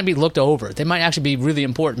 they might not be looked over. They might actually be really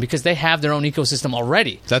important because they have their own ecosystem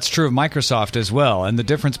already. That's true of Microsoft as well. And the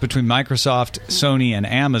difference between Microsoft, Sony, and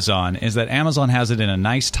Amazon is that Amazon has it in a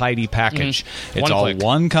nice, tidy package. Mm-hmm. It's all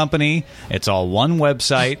one company. It's all one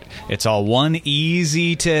website. It's all one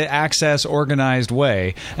easy-to-access, organized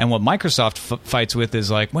way. And what Microsoft fights with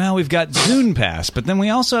is like, well, we've got Zune Pass, but then we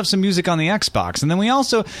also have some music on the Xbox, and then we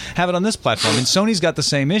also have it on this platform. And Sony's got the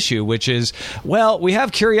same issue, which is, well, we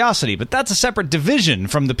have Curiosity, but that's a separate division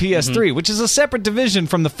from the PS3, which is a separate division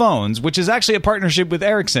from the phones, which is actually a partnership with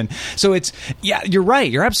Ericsson. So you're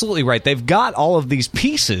right. You're absolutely right. They've got all of these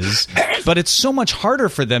pieces, but it's so much harder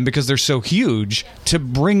for them because they're so huge to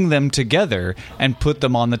bring them together and put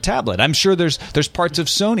them on the tablet. I'm sure there's parts of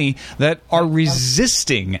Sony that are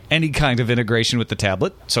resisting any kind of integration with the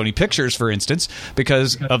tablet. Sony Pictures, for instance,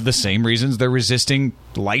 because of the same reasons they're resisting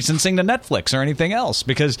licensing to Netflix or anything else,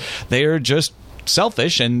 because they are just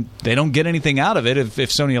selfish and they don't get anything out of it. If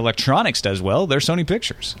Sony Electronics does well, they're Sony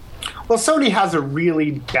Pictures. Well, Sony has a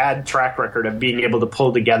really bad track record of being able to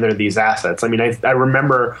pull together these assets. I mean, I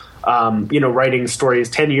remember, writing stories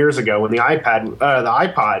 10 years ago when 10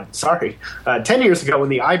 years ago when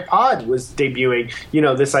the iPod was debuting,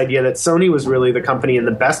 this idea that Sony was really the company in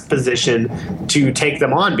the best position to take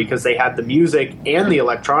them on because they had the music and the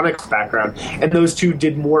electronics background, and those two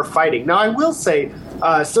did more fighting. Now, I will say,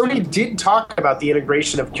 Sony did talk about the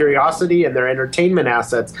integration of Curiosity and their entertainment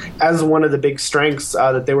assets as one of the big strengths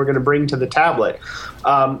that they were going to bring to the tablet.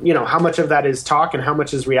 How much of that is talk and how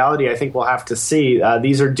much is reality, I think we'll have to see.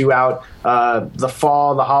 These are due out the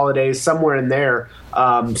fall, the holidays, somewhere in there.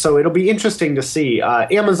 So it'll be interesting to see.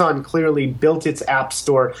 Amazon clearly built its app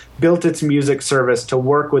store, built its music service to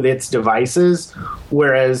work with its devices,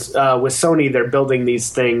 whereas with Sony, they're building these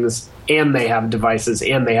things and they have devices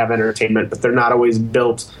and they have entertainment, but they're not always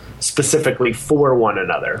built specifically for one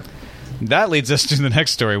another. That leads us to the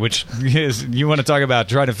next story, which is you want to talk about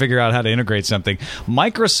trying to figure out how to integrate something.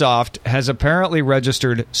 Microsoft has apparently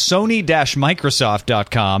registered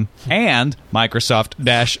Sony-Microsoft.com and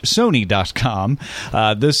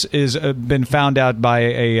Microsoft-Sony.com. This is been found out by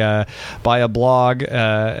a blog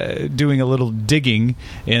doing a little digging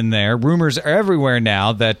in there. Rumors are everywhere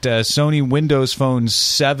now that Sony Windows Phone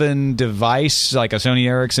 7 device, like a Sony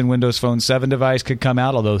Ericsson Windows Phone 7 device, could come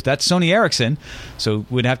out, although that's Sony Ericsson, so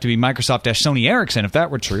it would have to be Microsoft-Sony Ericsson if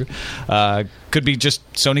that were true. Could be just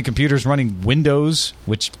Sony computers running Windows,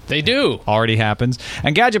 which they do already happens.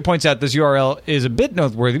 And Gadget points out this URL is a bit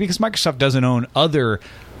noteworthy because Microsoft doesn't own other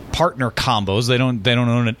partner combos. They don't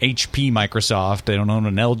own an HP Microsoft. They don't own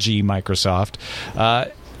an LG Microsoft.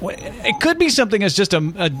 It could be something as just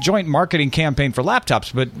a joint marketing campaign for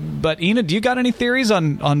laptops. But Ina, do you got any theories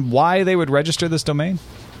on why they would register this domain?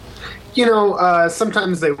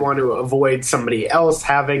 Sometimes they want to avoid somebody else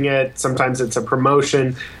having it. Sometimes it's a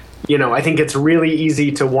promotion. I think it's really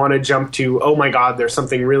easy to want to jump to, oh my God, there's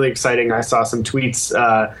something really exciting. I saw some tweets,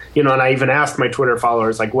 and I even asked my Twitter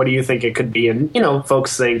followers, like, what do you think it could be? And,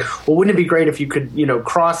 folks saying, well, wouldn't it be great if you could,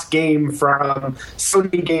 cross game from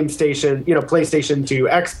Sony Game Station, PlayStation to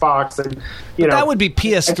Xbox and, That would be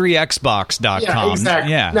PS3Xbox.com. Yeah,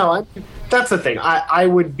 exactly. Yeah. No, that's the thing. I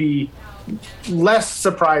would be less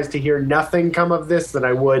surprised to hear nothing come of this than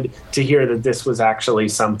I would to hear that this was actually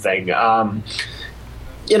something.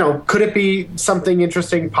 Could it be something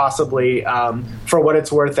interesting? Possibly. For what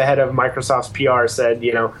it's worth, the head of Microsoft's PR said,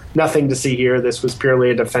 nothing to see here. This was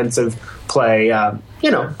purely a defensive play.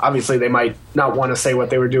 Obviously they might not want to say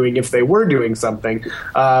what they were doing if they were doing something.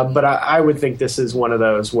 But I would think this is one of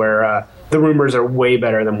those where the rumors are way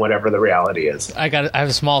better than whatever the reality is. I have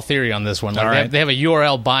a small theory on this one. All right. They have a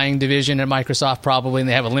URL buying division at Microsoft probably, and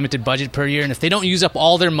they have a limited budget per year. And if they don't use up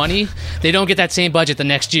all their money, they don't get that same budget the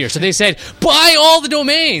next year. So they said, buy all the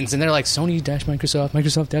domains. And they're like, Sony-Microsoft,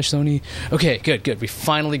 Microsoft-Sony. Okay, good. We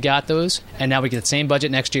finally got those, and now we get the same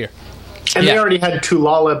budget next year. And they already had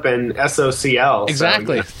Tulalip and SOCL.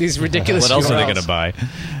 Exactly. So, These ridiculous What else URLs. are they going to buy?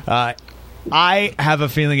 I have a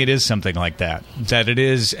feeling it is something like that it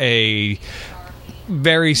is a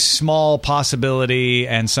very small possibility,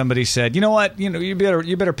 and somebody said, you know what, you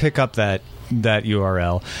better pick up that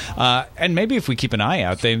URL, and maybe if we keep an eye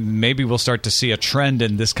out, maybe we'll start to see a trend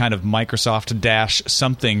in this kind of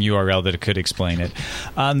Microsoft-something URL that could explain it.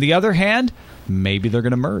 On the other hand, maybe they're going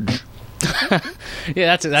to merge.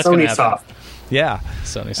 Yeah, that's going to Sony happen. Soft. Yeah,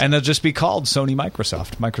 Sony. And they'll just be called Sony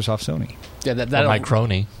Microsoft Sony. Yeah, Or my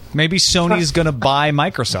crony. Maybe Sony's going to buy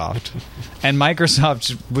Microsoft, and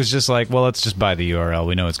Microsoft was just like, well, let's just buy the URL.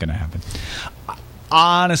 We know it's going to happen.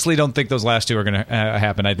 I honestly don't think those last two are going to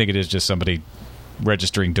happen. I think it is just somebody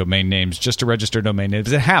registering domain names just to register domain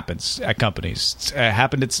names. It happens at companies. It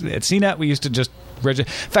happened at CNET. We used to just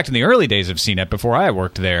register. In fact, in the early days of CNET, before I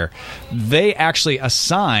worked there, they actually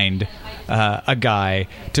assigned a guy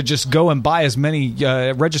to just go and buy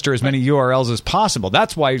register as many URLs as possible.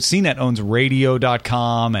 That's why CNET owns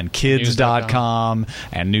radio.com and kids.com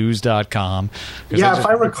and news.com. Yeah, if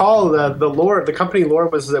I recall, the lore, the company lore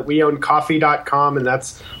was that we owned coffee.com, and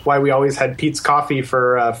that's why we always had Pete's Coffee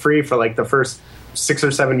for free for like the first 6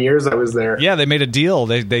 or 7 years I was there. Yeah, they made a deal.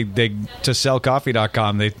 They to sell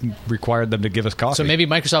coffee.com, they required them to give us coffee. So maybe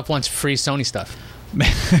Microsoft wants free Sony stuff.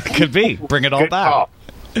 Could be. Bring it all Good back. call.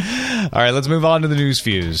 All right, let's move on to the news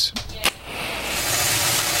fuse.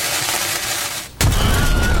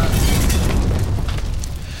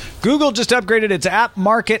 Google just upgraded its App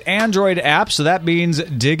Market Android app, so that means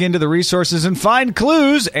dig into the resources and find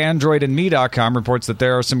clues. AndroidandMe.com reports that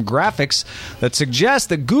there are some graphics that suggest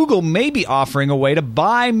that Google may be offering a way to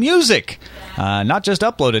buy music, not just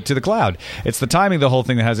upload it to the cloud. It's the timing of the whole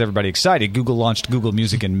thing that has everybody excited. Google launched Google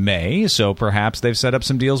Music in May, so perhaps they've set up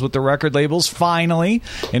some deals with the record labels finally.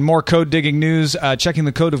 In more code-digging news, checking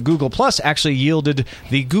the code of Google Plus actually yielded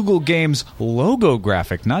the Google Games logo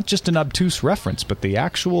graphic, not just an obtuse reference, but the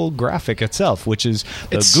actual Google graphic itself, which is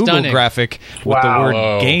the It's Google stunning. graphic with the Wow. word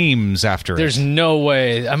Whoa. games after There's it. no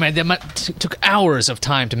way. I mean, took hours of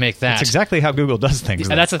time to make that. That's exactly how Google does things.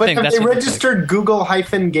 And that's the But thing. have That's they what- registered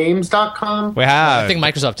Google-games.com? we have. I think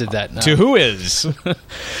Microsoft did that. to who is?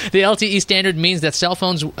 The LTE standard means that cell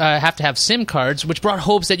phones have to have SIM cards, which brought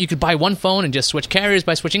hopes that you could buy one phone and just switch carriers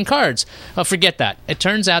by switching cards. Well, forget that. It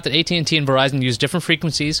turns out that AT&T and Verizon use different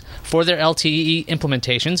frequencies for their LTE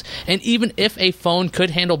implementations, and even if a phone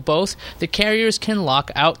could handle both, the carriers can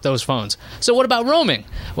lock out those phones. So what about roaming?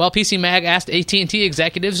 Well, PC Mag asked AT&T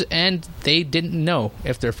executives, and they didn't know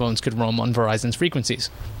if their phones could roam on Verizon's frequencies.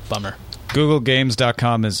 Bummer.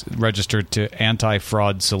 GoogleGames.com is registered to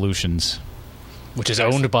Anti-Fraud Solutions. Which is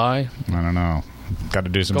owned by... I don't know. Got to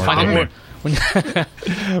do some Go more find digging. out more.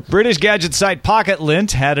 British gadget site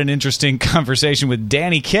PocketLint had an interesting conversation with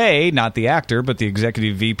Danny Kaye, not the actor, but the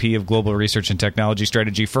executive VP of Global Research and Technology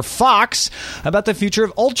Strategy for Fox, about the future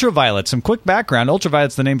of Ultraviolet. Some quick background.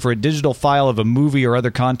 Ultraviolet's the name for a digital file of a movie or other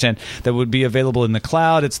content that would be available in the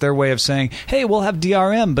cloud. It's their way of saying, hey, we'll have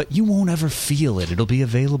DRM, but you won't ever feel it. It'll be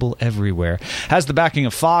available everywhere. Has the backing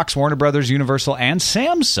of Fox, Warner Brothers, Universal, and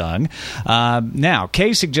Samsung. Now,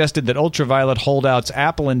 Kaye suggested that Ultraviolet holdouts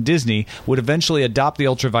Apple and Disney would eventually adopt the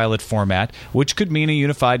Ultraviolet format, which could mean a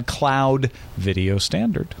unified cloud video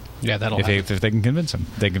standard. Yeah, that'll If happen. they can convince him.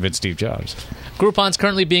 They convince Steve Jobs. Groupon's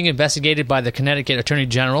currently being investigated by the Connecticut Attorney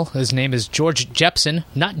General. His name is George Jepson,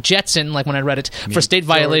 not Jetson, like when I read it, for state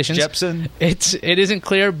violations. Jepson? It isn't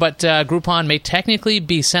clear, but Groupon may technically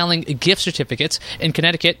be selling gift certificates. In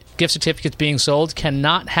Connecticut, gift certificates being sold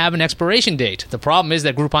cannot have an expiration date. The problem is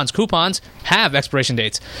that Groupon's coupons have expiration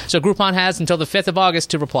dates. So Groupon has until the 5th of August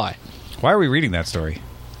to reply. Why are we reading that story?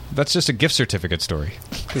 That's just a gift certificate story.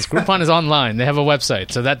 Because Groupon is online. They have a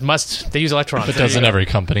website, so they use electronics. But doesn't every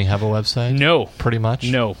company have a website? No. Pretty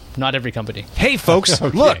much? No, not every company. Hey, folks,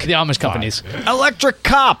 look. The Amish companies. Electric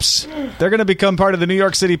cops. They're going to become part of the New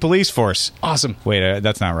York City police force. Awesome. Wait,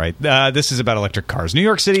 that's not right. This is about electric cars. New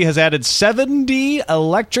York City has added 70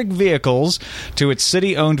 electric vehicles to its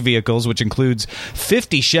city-owned vehicles, which includes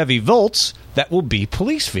 50 Chevy Volts that will be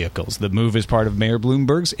police vehicles. The move is part of Mayor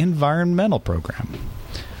Bloomberg's environmental program.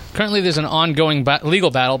 Currently, there's an ongoing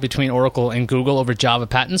legal battle between Oracle and Google over Java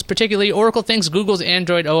patents. Particularly, Oracle thinks Google's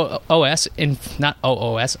Android OS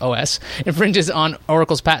infringes on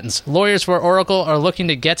Oracle's patents. Lawyers for Oracle are looking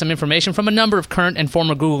to get some information from a number of current and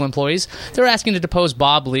former Google employees. They're asking to depose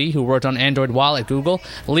Bob Lee, who worked on Android while at Google.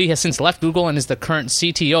 Lee has since left Google and is the current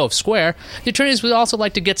CTO of Square. The attorneys would also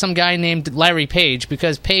like to get some guy named Larry Page,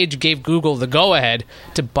 because Page gave Google the go-ahead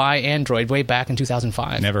to buy Android way back in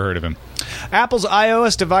 2005. Never heard of him. Apple's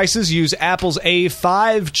iOS devices use Apple's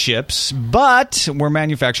A5 chips, but were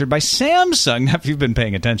manufactured by Samsung. Now, if you've been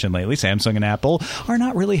paying attention lately, Samsung and Apple are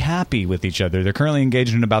not really happy with each other. They're currently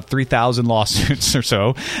engaged in about 3,000 lawsuits or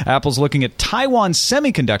so. Apple's looking at Taiwan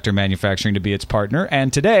Semiconductor Manufacturing to be its partner,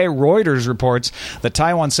 and today Reuters reports that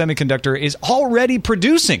Taiwan Semiconductor is already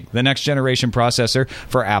producing the next generation processor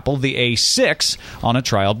for Apple, the A6, on a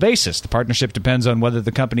trial basis. The partnership depends on whether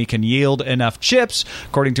the company can yield enough chips.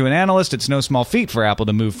 According to an analyst, it's no small feat for Apple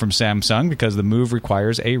to move from Samsung because the move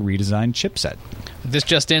requires a redesigned chipset. This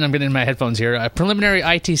just in, I'm getting in my headphones here. A preliminary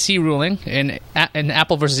ITC ruling in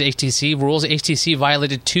Apple versus HTC rules. HTC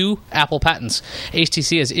violated 2 Apple patents.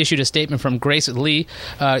 HTC has issued a statement from Grace Lee,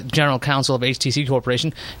 General Counsel of HTC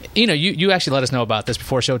Corporation. You actually let us know about this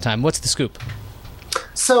before showtime. What's the scoop?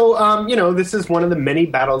 So, this is one of the many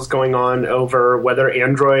battles going on over whether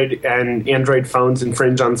Android and Android phones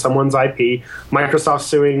infringe on someone's IP. Microsoft's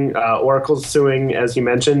suing, Oracle's suing, as you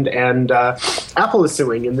mentioned, and Apple is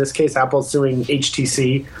suing. In this case, Apple's suing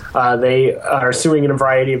HTC. They are suing in a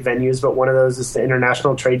variety of venues, but one of those is the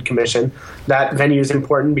International Trade Commission. That venue is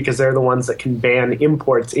important because they're the ones that can ban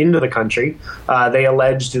imports into the country. They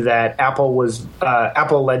alleged that Apple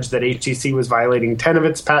alleged that HTC was violating 10 of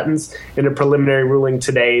its patents. In a preliminary ruling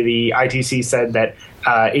today, the ITC said that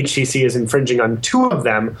HTC is infringing on 2 of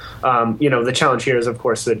them. The challenge here is, of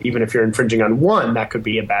course, that even if you're infringing on 1, that could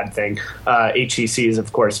be a bad thing. HTC is,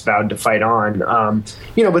 of course, vowed to fight on.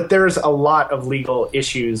 But there's a lot of legal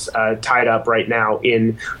issues tied up right now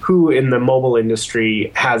in who in the mobile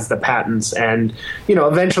industry has the patents. And,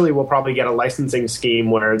 eventually we'll probably get a licensing scheme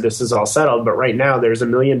where this is all settled. But right now there's a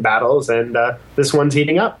million battles, and this one's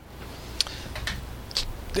heating up.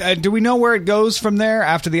 Do we know where it goes from there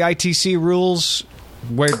after the ITC rules?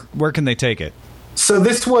 Where can they take it? So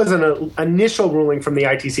this was an initial ruling from the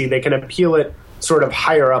ITC. They can appeal it sort of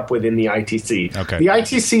higher up within the ITC. Okay. The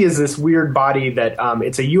ITC is this weird body that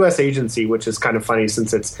it's a U.S. agency, which is kind of funny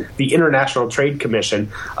since it's the International Trade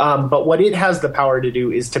Commission. But what it has the power to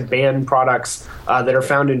do is to ban products that are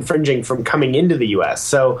found infringing from coming into the U.S.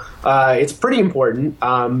 So it's pretty important.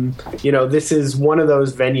 This is one of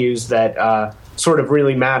those venues that sort of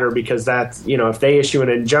really matter because that's, if they issue an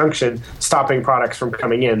injunction stopping products from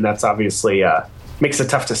coming in, that's obviously makes it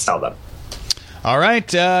tough to sell them. All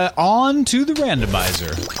right, on to the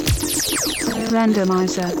randomizer.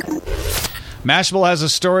 Mashable has a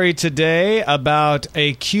story today about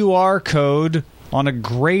a QR code on a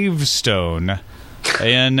gravestone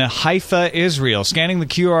in Haifa, Israel. Scanning the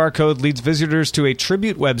QR code leads visitors to a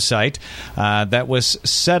tribute website that was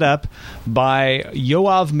set up by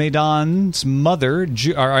Yoav Maidan's mother,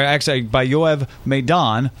 actually by Yoav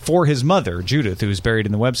Maidan for his mother, Judith, who is buried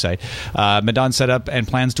in the website. Maidan set up and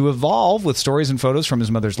plans to evolve with stories and photos from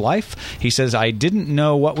his mother's life. He says, "I didn't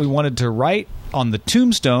know what we wanted to write on the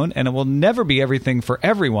tombstone, and it will never be everything for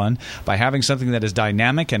everyone. By having something that is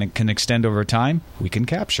dynamic and it can extend over time, we can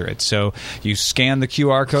capture it." So you scan the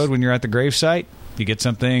QR code when you're at the gravesite, you get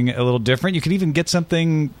something a little different. You can even get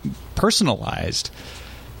something personalized.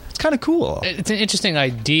 It's kind of cool. It's an interesting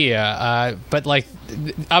idea, but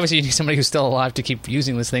obviously you need somebody who's still alive to keep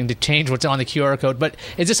using this thing to change what's on the QR code. But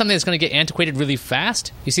is this something that's going to get antiquated really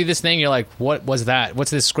fast? You see this thing, you're like, what was that?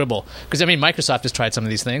 What's this scribble? Because, Microsoft has tried some of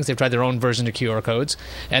these things. They've tried their own version of QR codes,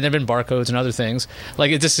 and there have been barcodes and other things.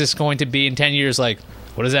 Is this just going to be in 10 years, what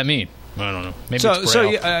does that mean? I don't know. Maybe it's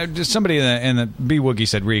Braille. Somebody in the B Woogie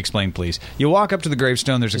said, re-explain, please. You walk up to the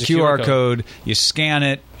gravestone, there's a QR code, you scan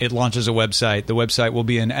it, it launches a website. The website will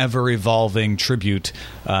be an ever-evolving tribute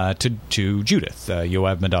to Judith,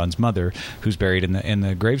 Yoav Maidan's mother, who's buried in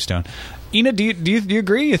the gravestone. Ina, do you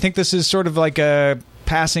agree? You think this is sort of like a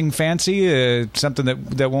passing fancy, something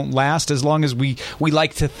that won't last, as long as we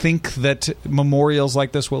like to think that memorials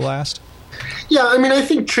like this will last? Yeah, I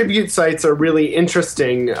think tribute sites are really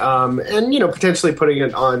interesting, and potentially putting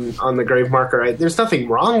it on the grave marker. There's nothing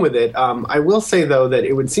wrong with it. I will say though that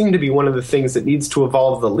it would seem to be one of the things that needs to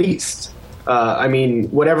evolve the least.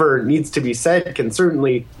 Whatever needs to be said can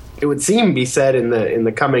certainly, it would seem, be said in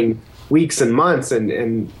the coming weeks and months.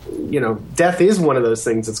 And death is one of those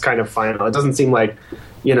things that's kind of final. It doesn't seem like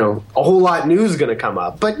a whole lot new is going to come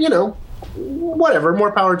up, but whatever,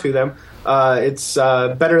 more power to them. It's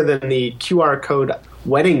better than the QR code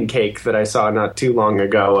wedding cake that I saw not too long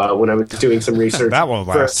ago when I was doing some research. That won't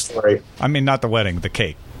for last. A story. Not the wedding, the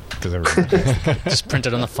cake. Just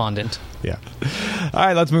printed on the fondant. Yeah. All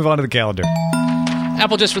right, let's move on to the calendar.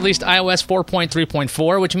 Apple just released iOS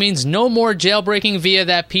 4.3.4, which means no more jailbreaking via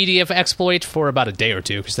that PDF exploit for about a day or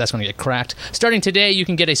two, because that's going to get cracked. Starting today, you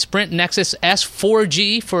can get a Sprint Nexus S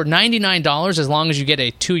 4G for $99 as long as you get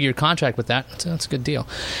a 2-year contract with that. That's a good deal.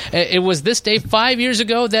 It was this day 5 years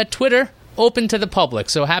ago that Twitter open to the public.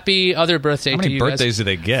 So happy other birthday to you guys. How many birthdays do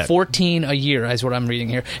they get? 14 a year is what I'm reading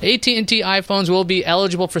here. AT&T iPhones will be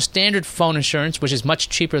eligible for standard phone insurance, which is much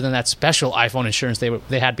cheaper than that special iPhone insurance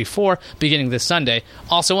they had before, beginning this Sunday.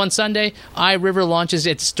 Also on Sunday, iRiver launches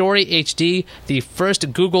its Story HD, the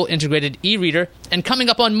first Google-integrated e-reader, and coming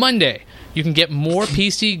up on Monday, you can get more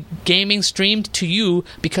PC gaming streamed to you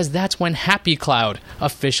because that's when Happy Cloud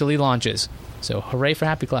officially launches. So hooray for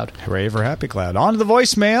Happy Cloud. Hooray for Happy Cloud. On to the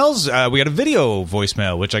voicemails. We got a video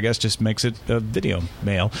voicemail, which I guess just makes it a video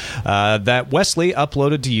mail, that Wesley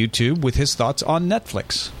uploaded to YouTube with his thoughts on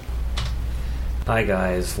Netflix. Hi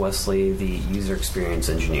guys, Wesley, the user experience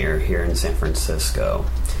engineer here in San Francisco.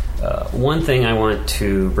 One thing I want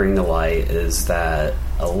to bring to light is that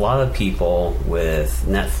a lot of people with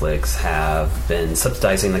Netflix have been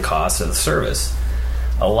subsidizing the cost of the service.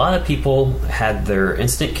 A lot of people had their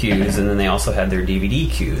instant queues and then they also had their DVD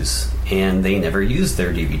queues, and they never used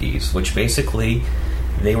their DVDs, which basically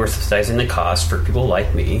they were subsidizing the cost for people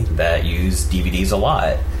like me that use DVDs a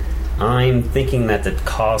lot. I'm thinking that the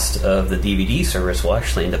cost of the DVD service will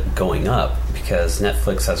actually end up going up because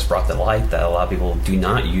Netflix has brought to light that a lot of people do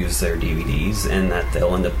not use their DVDs and that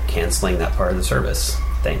they'll end up canceling that part of the service.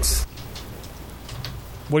 Thanks.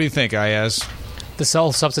 What do you think, Ayaz? The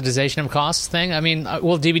self-subsidization of costs thing?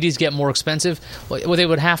 Will DVDs get more expensive? Well, they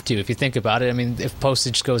would have to, if you think about it. If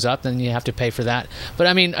postage goes up, then you have to pay for that.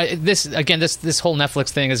 But, this whole Netflix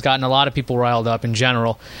thing has gotten a lot of people riled up in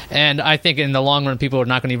general. And I think in the long run, people are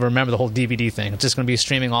not going to even remember the whole DVD thing. It's just going to be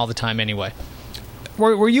streaming all the time anyway.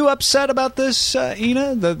 Were you upset about this,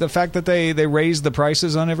 Ina? The fact that they raised the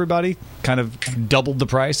prices on everybody? Kind of doubled the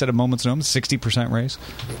price at a moment's notice? 60% raise?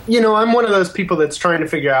 I'm one of those people that's trying to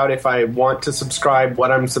figure out if I want to subscribe, what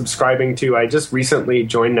I'm subscribing to. I just recently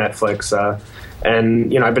joined Netflix.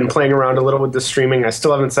 And, I've been playing around a little with the streaming. I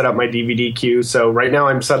still haven't set up my DVD queue. So right now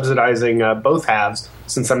I'm subsidizing both halves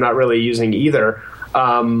since I'm not really using either,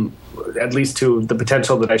 at least to the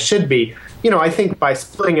potential that I should be. I think by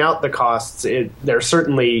splitting out the costs, they're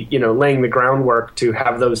certainly, laying the groundwork to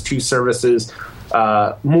have those two services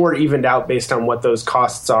more evened out based on what those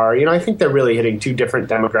costs are. I think they're really hitting two different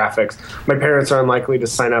demographics. My parents are unlikely to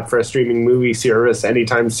sign up for a streaming movie service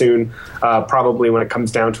anytime soon. Probably when it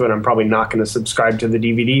comes down to it, I'm probably not going to subscribe to the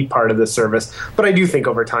DVD part of the service. But I do think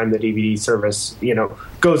over time the DVD service,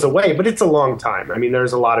 goes away. But it's a long time. I mean,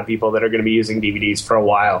 there's a lot of people that are going to be using DVDs for a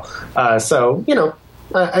while. So,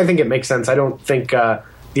 I think it makes sense. I don't think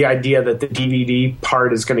the idea that the DVD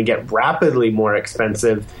part is going to get rapidly more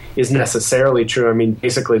expensive is necessarily true. I mean,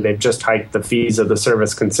 basically, they've just hiked the fees of the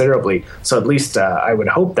service considerably. So at least I would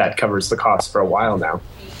hope that covers the cost for a while now.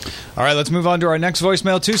 All right, let's move on to our next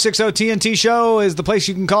voicemail. 260-TNT Show is the place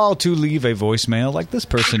you can call to leave a voicemail like this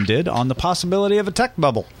person did on the possibility of a tech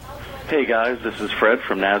bubble. Hey, guys, this is Fred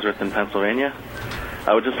from Nazareth in Pennsylvania.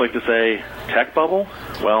 I would just like to say, tech bubble?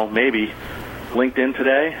 Well, maybe. LinkedIn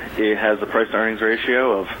today, it has a price-to-earnings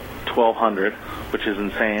ratio of 1,200, which is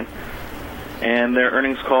insane. And their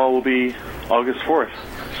earnings call will be August 4th.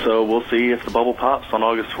 So we'll see if the bubble pops on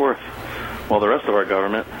August 4th, while the rest of our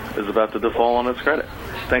government is about to default on its credit.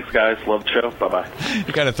 Thanks, guys. Love the show. Bye-bye.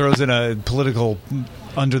 He kind of throws in a political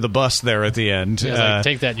under the bus there at the end. Yeah,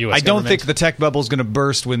 take that, U.S. I don't government. think the tech bubble is going to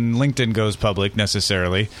burst when LinkedIn goes public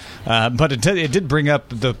necessarily, but it did bring up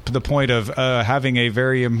the point of having a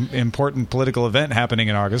very important political event happening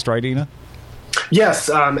in August, right, Ina? Yes,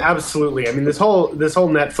 absolutely. I mean, this whole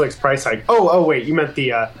Netflix price hike. Oh, wait, you meant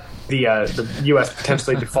the U.S.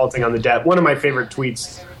 potentially defaulting on the debt. One of my favorite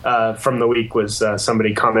tweets from the week was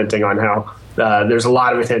somebody commenting on how there's a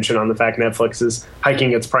lot of attention on the fact Netflix is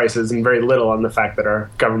hiking its prices and very little on the fact that our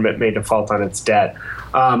government may default on its debt.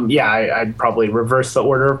 I'd probably reverse the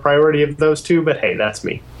order of priority of those two, but hey, that's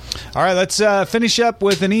me. All right, let's finish up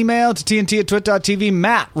with an email to TNT@twit.tv.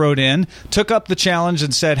 Matt wrote in, took up the challenge,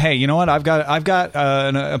 and said, "Hey, you know what? I've got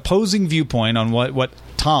an opposing viewpoint on what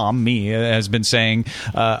Tom, has been saying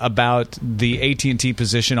about the AT&T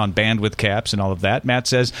position on bandwidth caps and all of that." Matt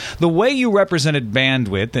says, "The way you represented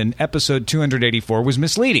bandwidth in episode 284 was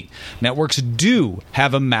misleading. Networks do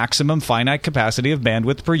have a maximum finite capacity of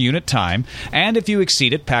bandwidth per unit time, and if you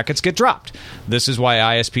exceed it, packets get dropped. This is why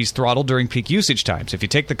ISPs throttle during peak usage times. If you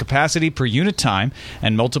take the capacity per unit time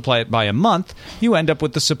and multiply it by a month, you end up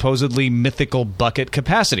with the supposedly mythical bucket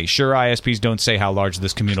capacity. Sure, ISPs don't say how large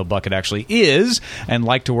this communal bucket actually is, and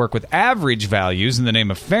like to work with average values in the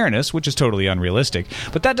name of fairness, which is totally unrealistic.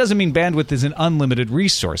 But that doesn't mean bandwidth is an unlimited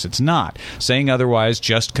resource. It's not. Saying otherwise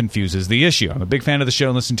just confuses the issue. I'm a big fan of the show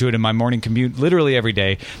and listen to it in my morning commute literally every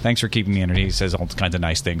day. Thanks for keeping me in." And he says all kinds of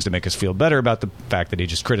nice things to make us feel better about the fact that he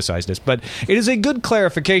just criticized us. But it is a good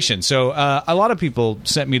clarification. So a lot of people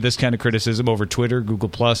sent me this kind of criticism over Twitter,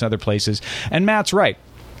 Google+, other places. And Matt's right.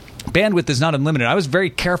 Bandwidth is not unlimited. I was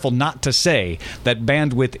very careful not to say that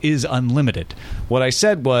bandwidth is unlimited. What I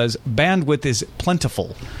said was bandwidth is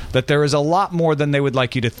plentiful, that there is a lot more than they would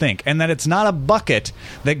like you to think, and that it's not a bucket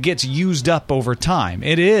that gets used up over time.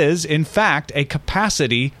 It is, in fact, a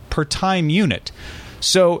capacity per time unit.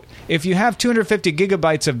 So if you have 250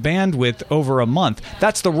 gigabytes of bandwidth over a month,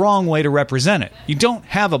 that's the wrong way to represent it. You don't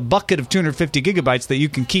have a bucket of 250 gigabytes that you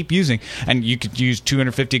can keep using, and you could use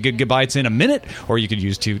 250 gigabytes in a minute, or you could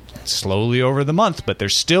use slowly over the month, but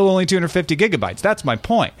there's still only 250 gigabytes. That's my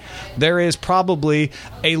point. There is probably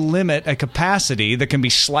a limit, a capacity that can be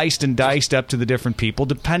sliced and diced up to the different people,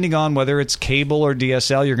 depending on whether it's cable or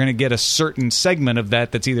DSL. You're going to get a certain segment of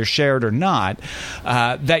that that's either shared or not,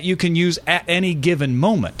 that you can use at any given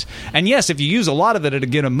moment. And yes, if you use a lot of it at a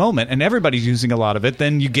given moment and everybody's using a lot of it,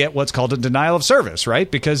 then you get what's called a denial of service, right?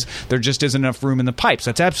 Because there just isn't enough room in the pipes.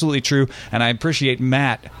 That's absolutely true, and I appreciate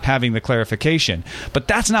Matt having the clarification. But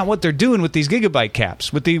that's not what they're doing with these gigabyte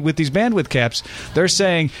caps. With these bandwidth caps, they're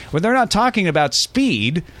saying, well, they're not talking about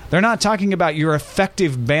speed. They're not talking about your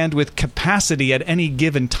effective bandwidth capacity at any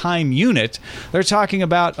given time unit. They're talking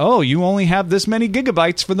about, oh, you only have this many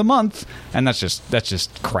gigabytes for the month, and that's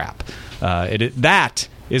just crap. That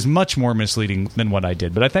is much more misleading than what I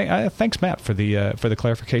did. But thanks, Matt, for the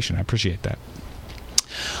clarification. I appreciate that.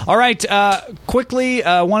 All right, quickly,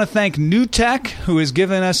 I want to thank NewTek, who has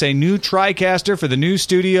given us a new TriCaster for the new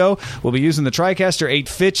studio. We'll be using the TriCaster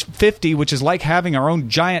 850, which is like having our own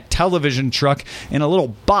giant television truck in a little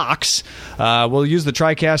box. We'll use the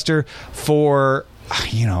TriCaster for...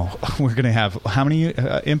 we're going to have how many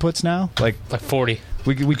inputs now? Like 40.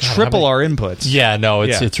 We triple our inputs. Yeah, no,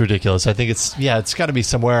 it's Yeah. it's ridiculous. I think it's got to be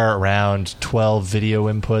somewhere around 12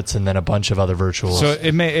 video inputs and then a bunch of other virtuals. So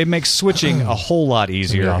it makes switching a whole lot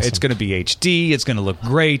easier. Awesome. It's going to be HD. It's going to look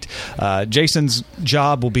great. Jason's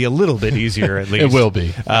job will be a little bit easier at least. It will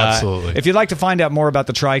be. Absolutely. If you'd like to find out more about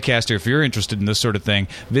the TriCaster, if you're interested in this sort of thing,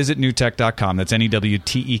 visit newtek.com. That's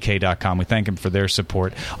NEWTEK.com. We thank them for their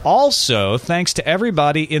support. Also, thanks to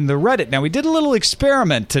everybody in the Reddit. Now, we did a little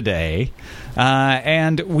experiment today.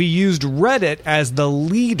 And we used Reddit as the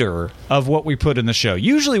leader of what we put in the show.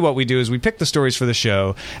 Usually what we do is we pick the stories for the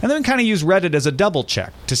show, and then we kind of use Reddit as a double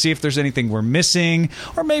check to see if there's anything we're missing,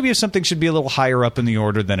 or maybe if something should be a little higher up in the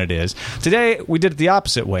order than it is. Today, we did it the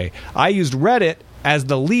opposite way. I used Reddit as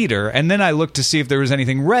the leader, and then I looked to see if there was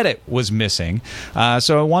anything Reddit was missing.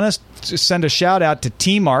 So I want to send a shout out to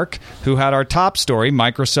T-Mark, who had our top story,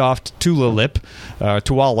 Microsoft Tulalip.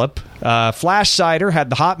 Flash Cider had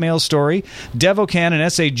the Hotmail story. Devocan and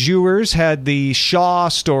S.A. Jewers had the Shaw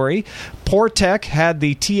story. Portec had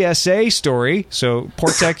the TSA story. So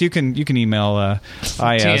Portec, you can email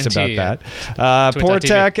IAS about that.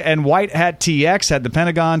 Portec and White Hat TX had the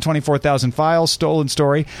Pentagon 24,000 files stolen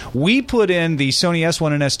story. We put in the Sony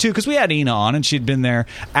S1 and S2 because we had Ina on and she'd been there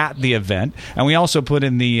at the event. And we also put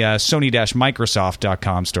in the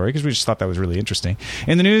Sony-Microsoft.com story because we just thought that was really interesting.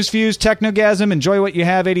 In the news fuse, Technogasm, Enjoy What You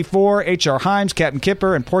Have 84, H.R. Himes, Captain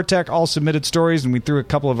Kipper, and Portec all submitted stories, and we threw a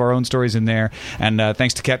couple of our own stories in there. And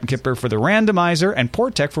thanks to Captain Kipper for the randomizer and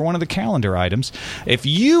Portec for one of the calendar items. If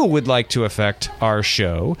you would like to affect our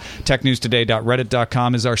show,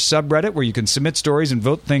 technewstoday.reddit.com is our subreddit where you can submit stories and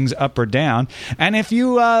vote things up or down. And if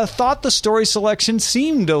you thought the story selection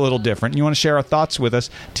seemed a little different and you want to share our thoughts with us,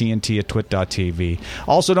 TNT@twit.tv.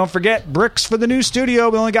 Also, don't forget, bricks for the new studio.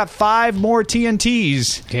 We only got 5 more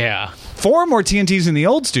TNTs. Yeah. 4 more TNTs in the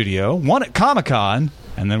old studio, 1 at Comic-Con,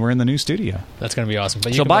 and then we're in the new studio. That's going to be awesome.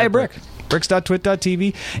 But you So can buy a brick.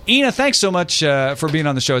 Bricks.twit.tv. Ina, thanks so much for being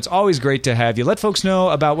on the show. It's always great to have you. Let folks know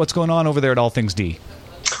about what's going on over there at All Things D.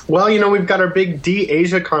 Well, we've got our big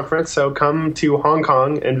D-Asia conference, so come to Hong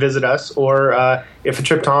Kong and visit us. Or if a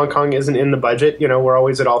trip to Hong Kong isn't in the budget, we're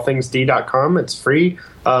always at allthingsd.com. It's free.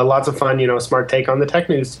 Lots of fun, smart take on the tech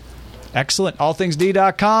news. Excellent.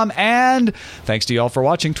 Allthingsd.com. And thanks to you all for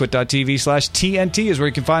watching. Twit.tv/TNT is where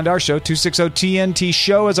you can find our show. 260-TNT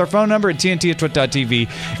show is our phone number, and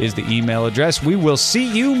TNT@twit.tv is the email address. We will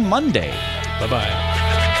see you Monday. Bye-bye.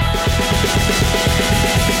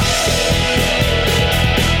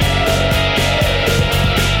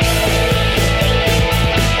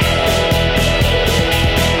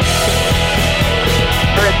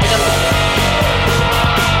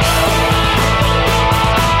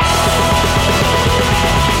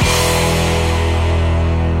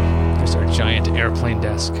 There's our giant airplane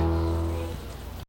desk.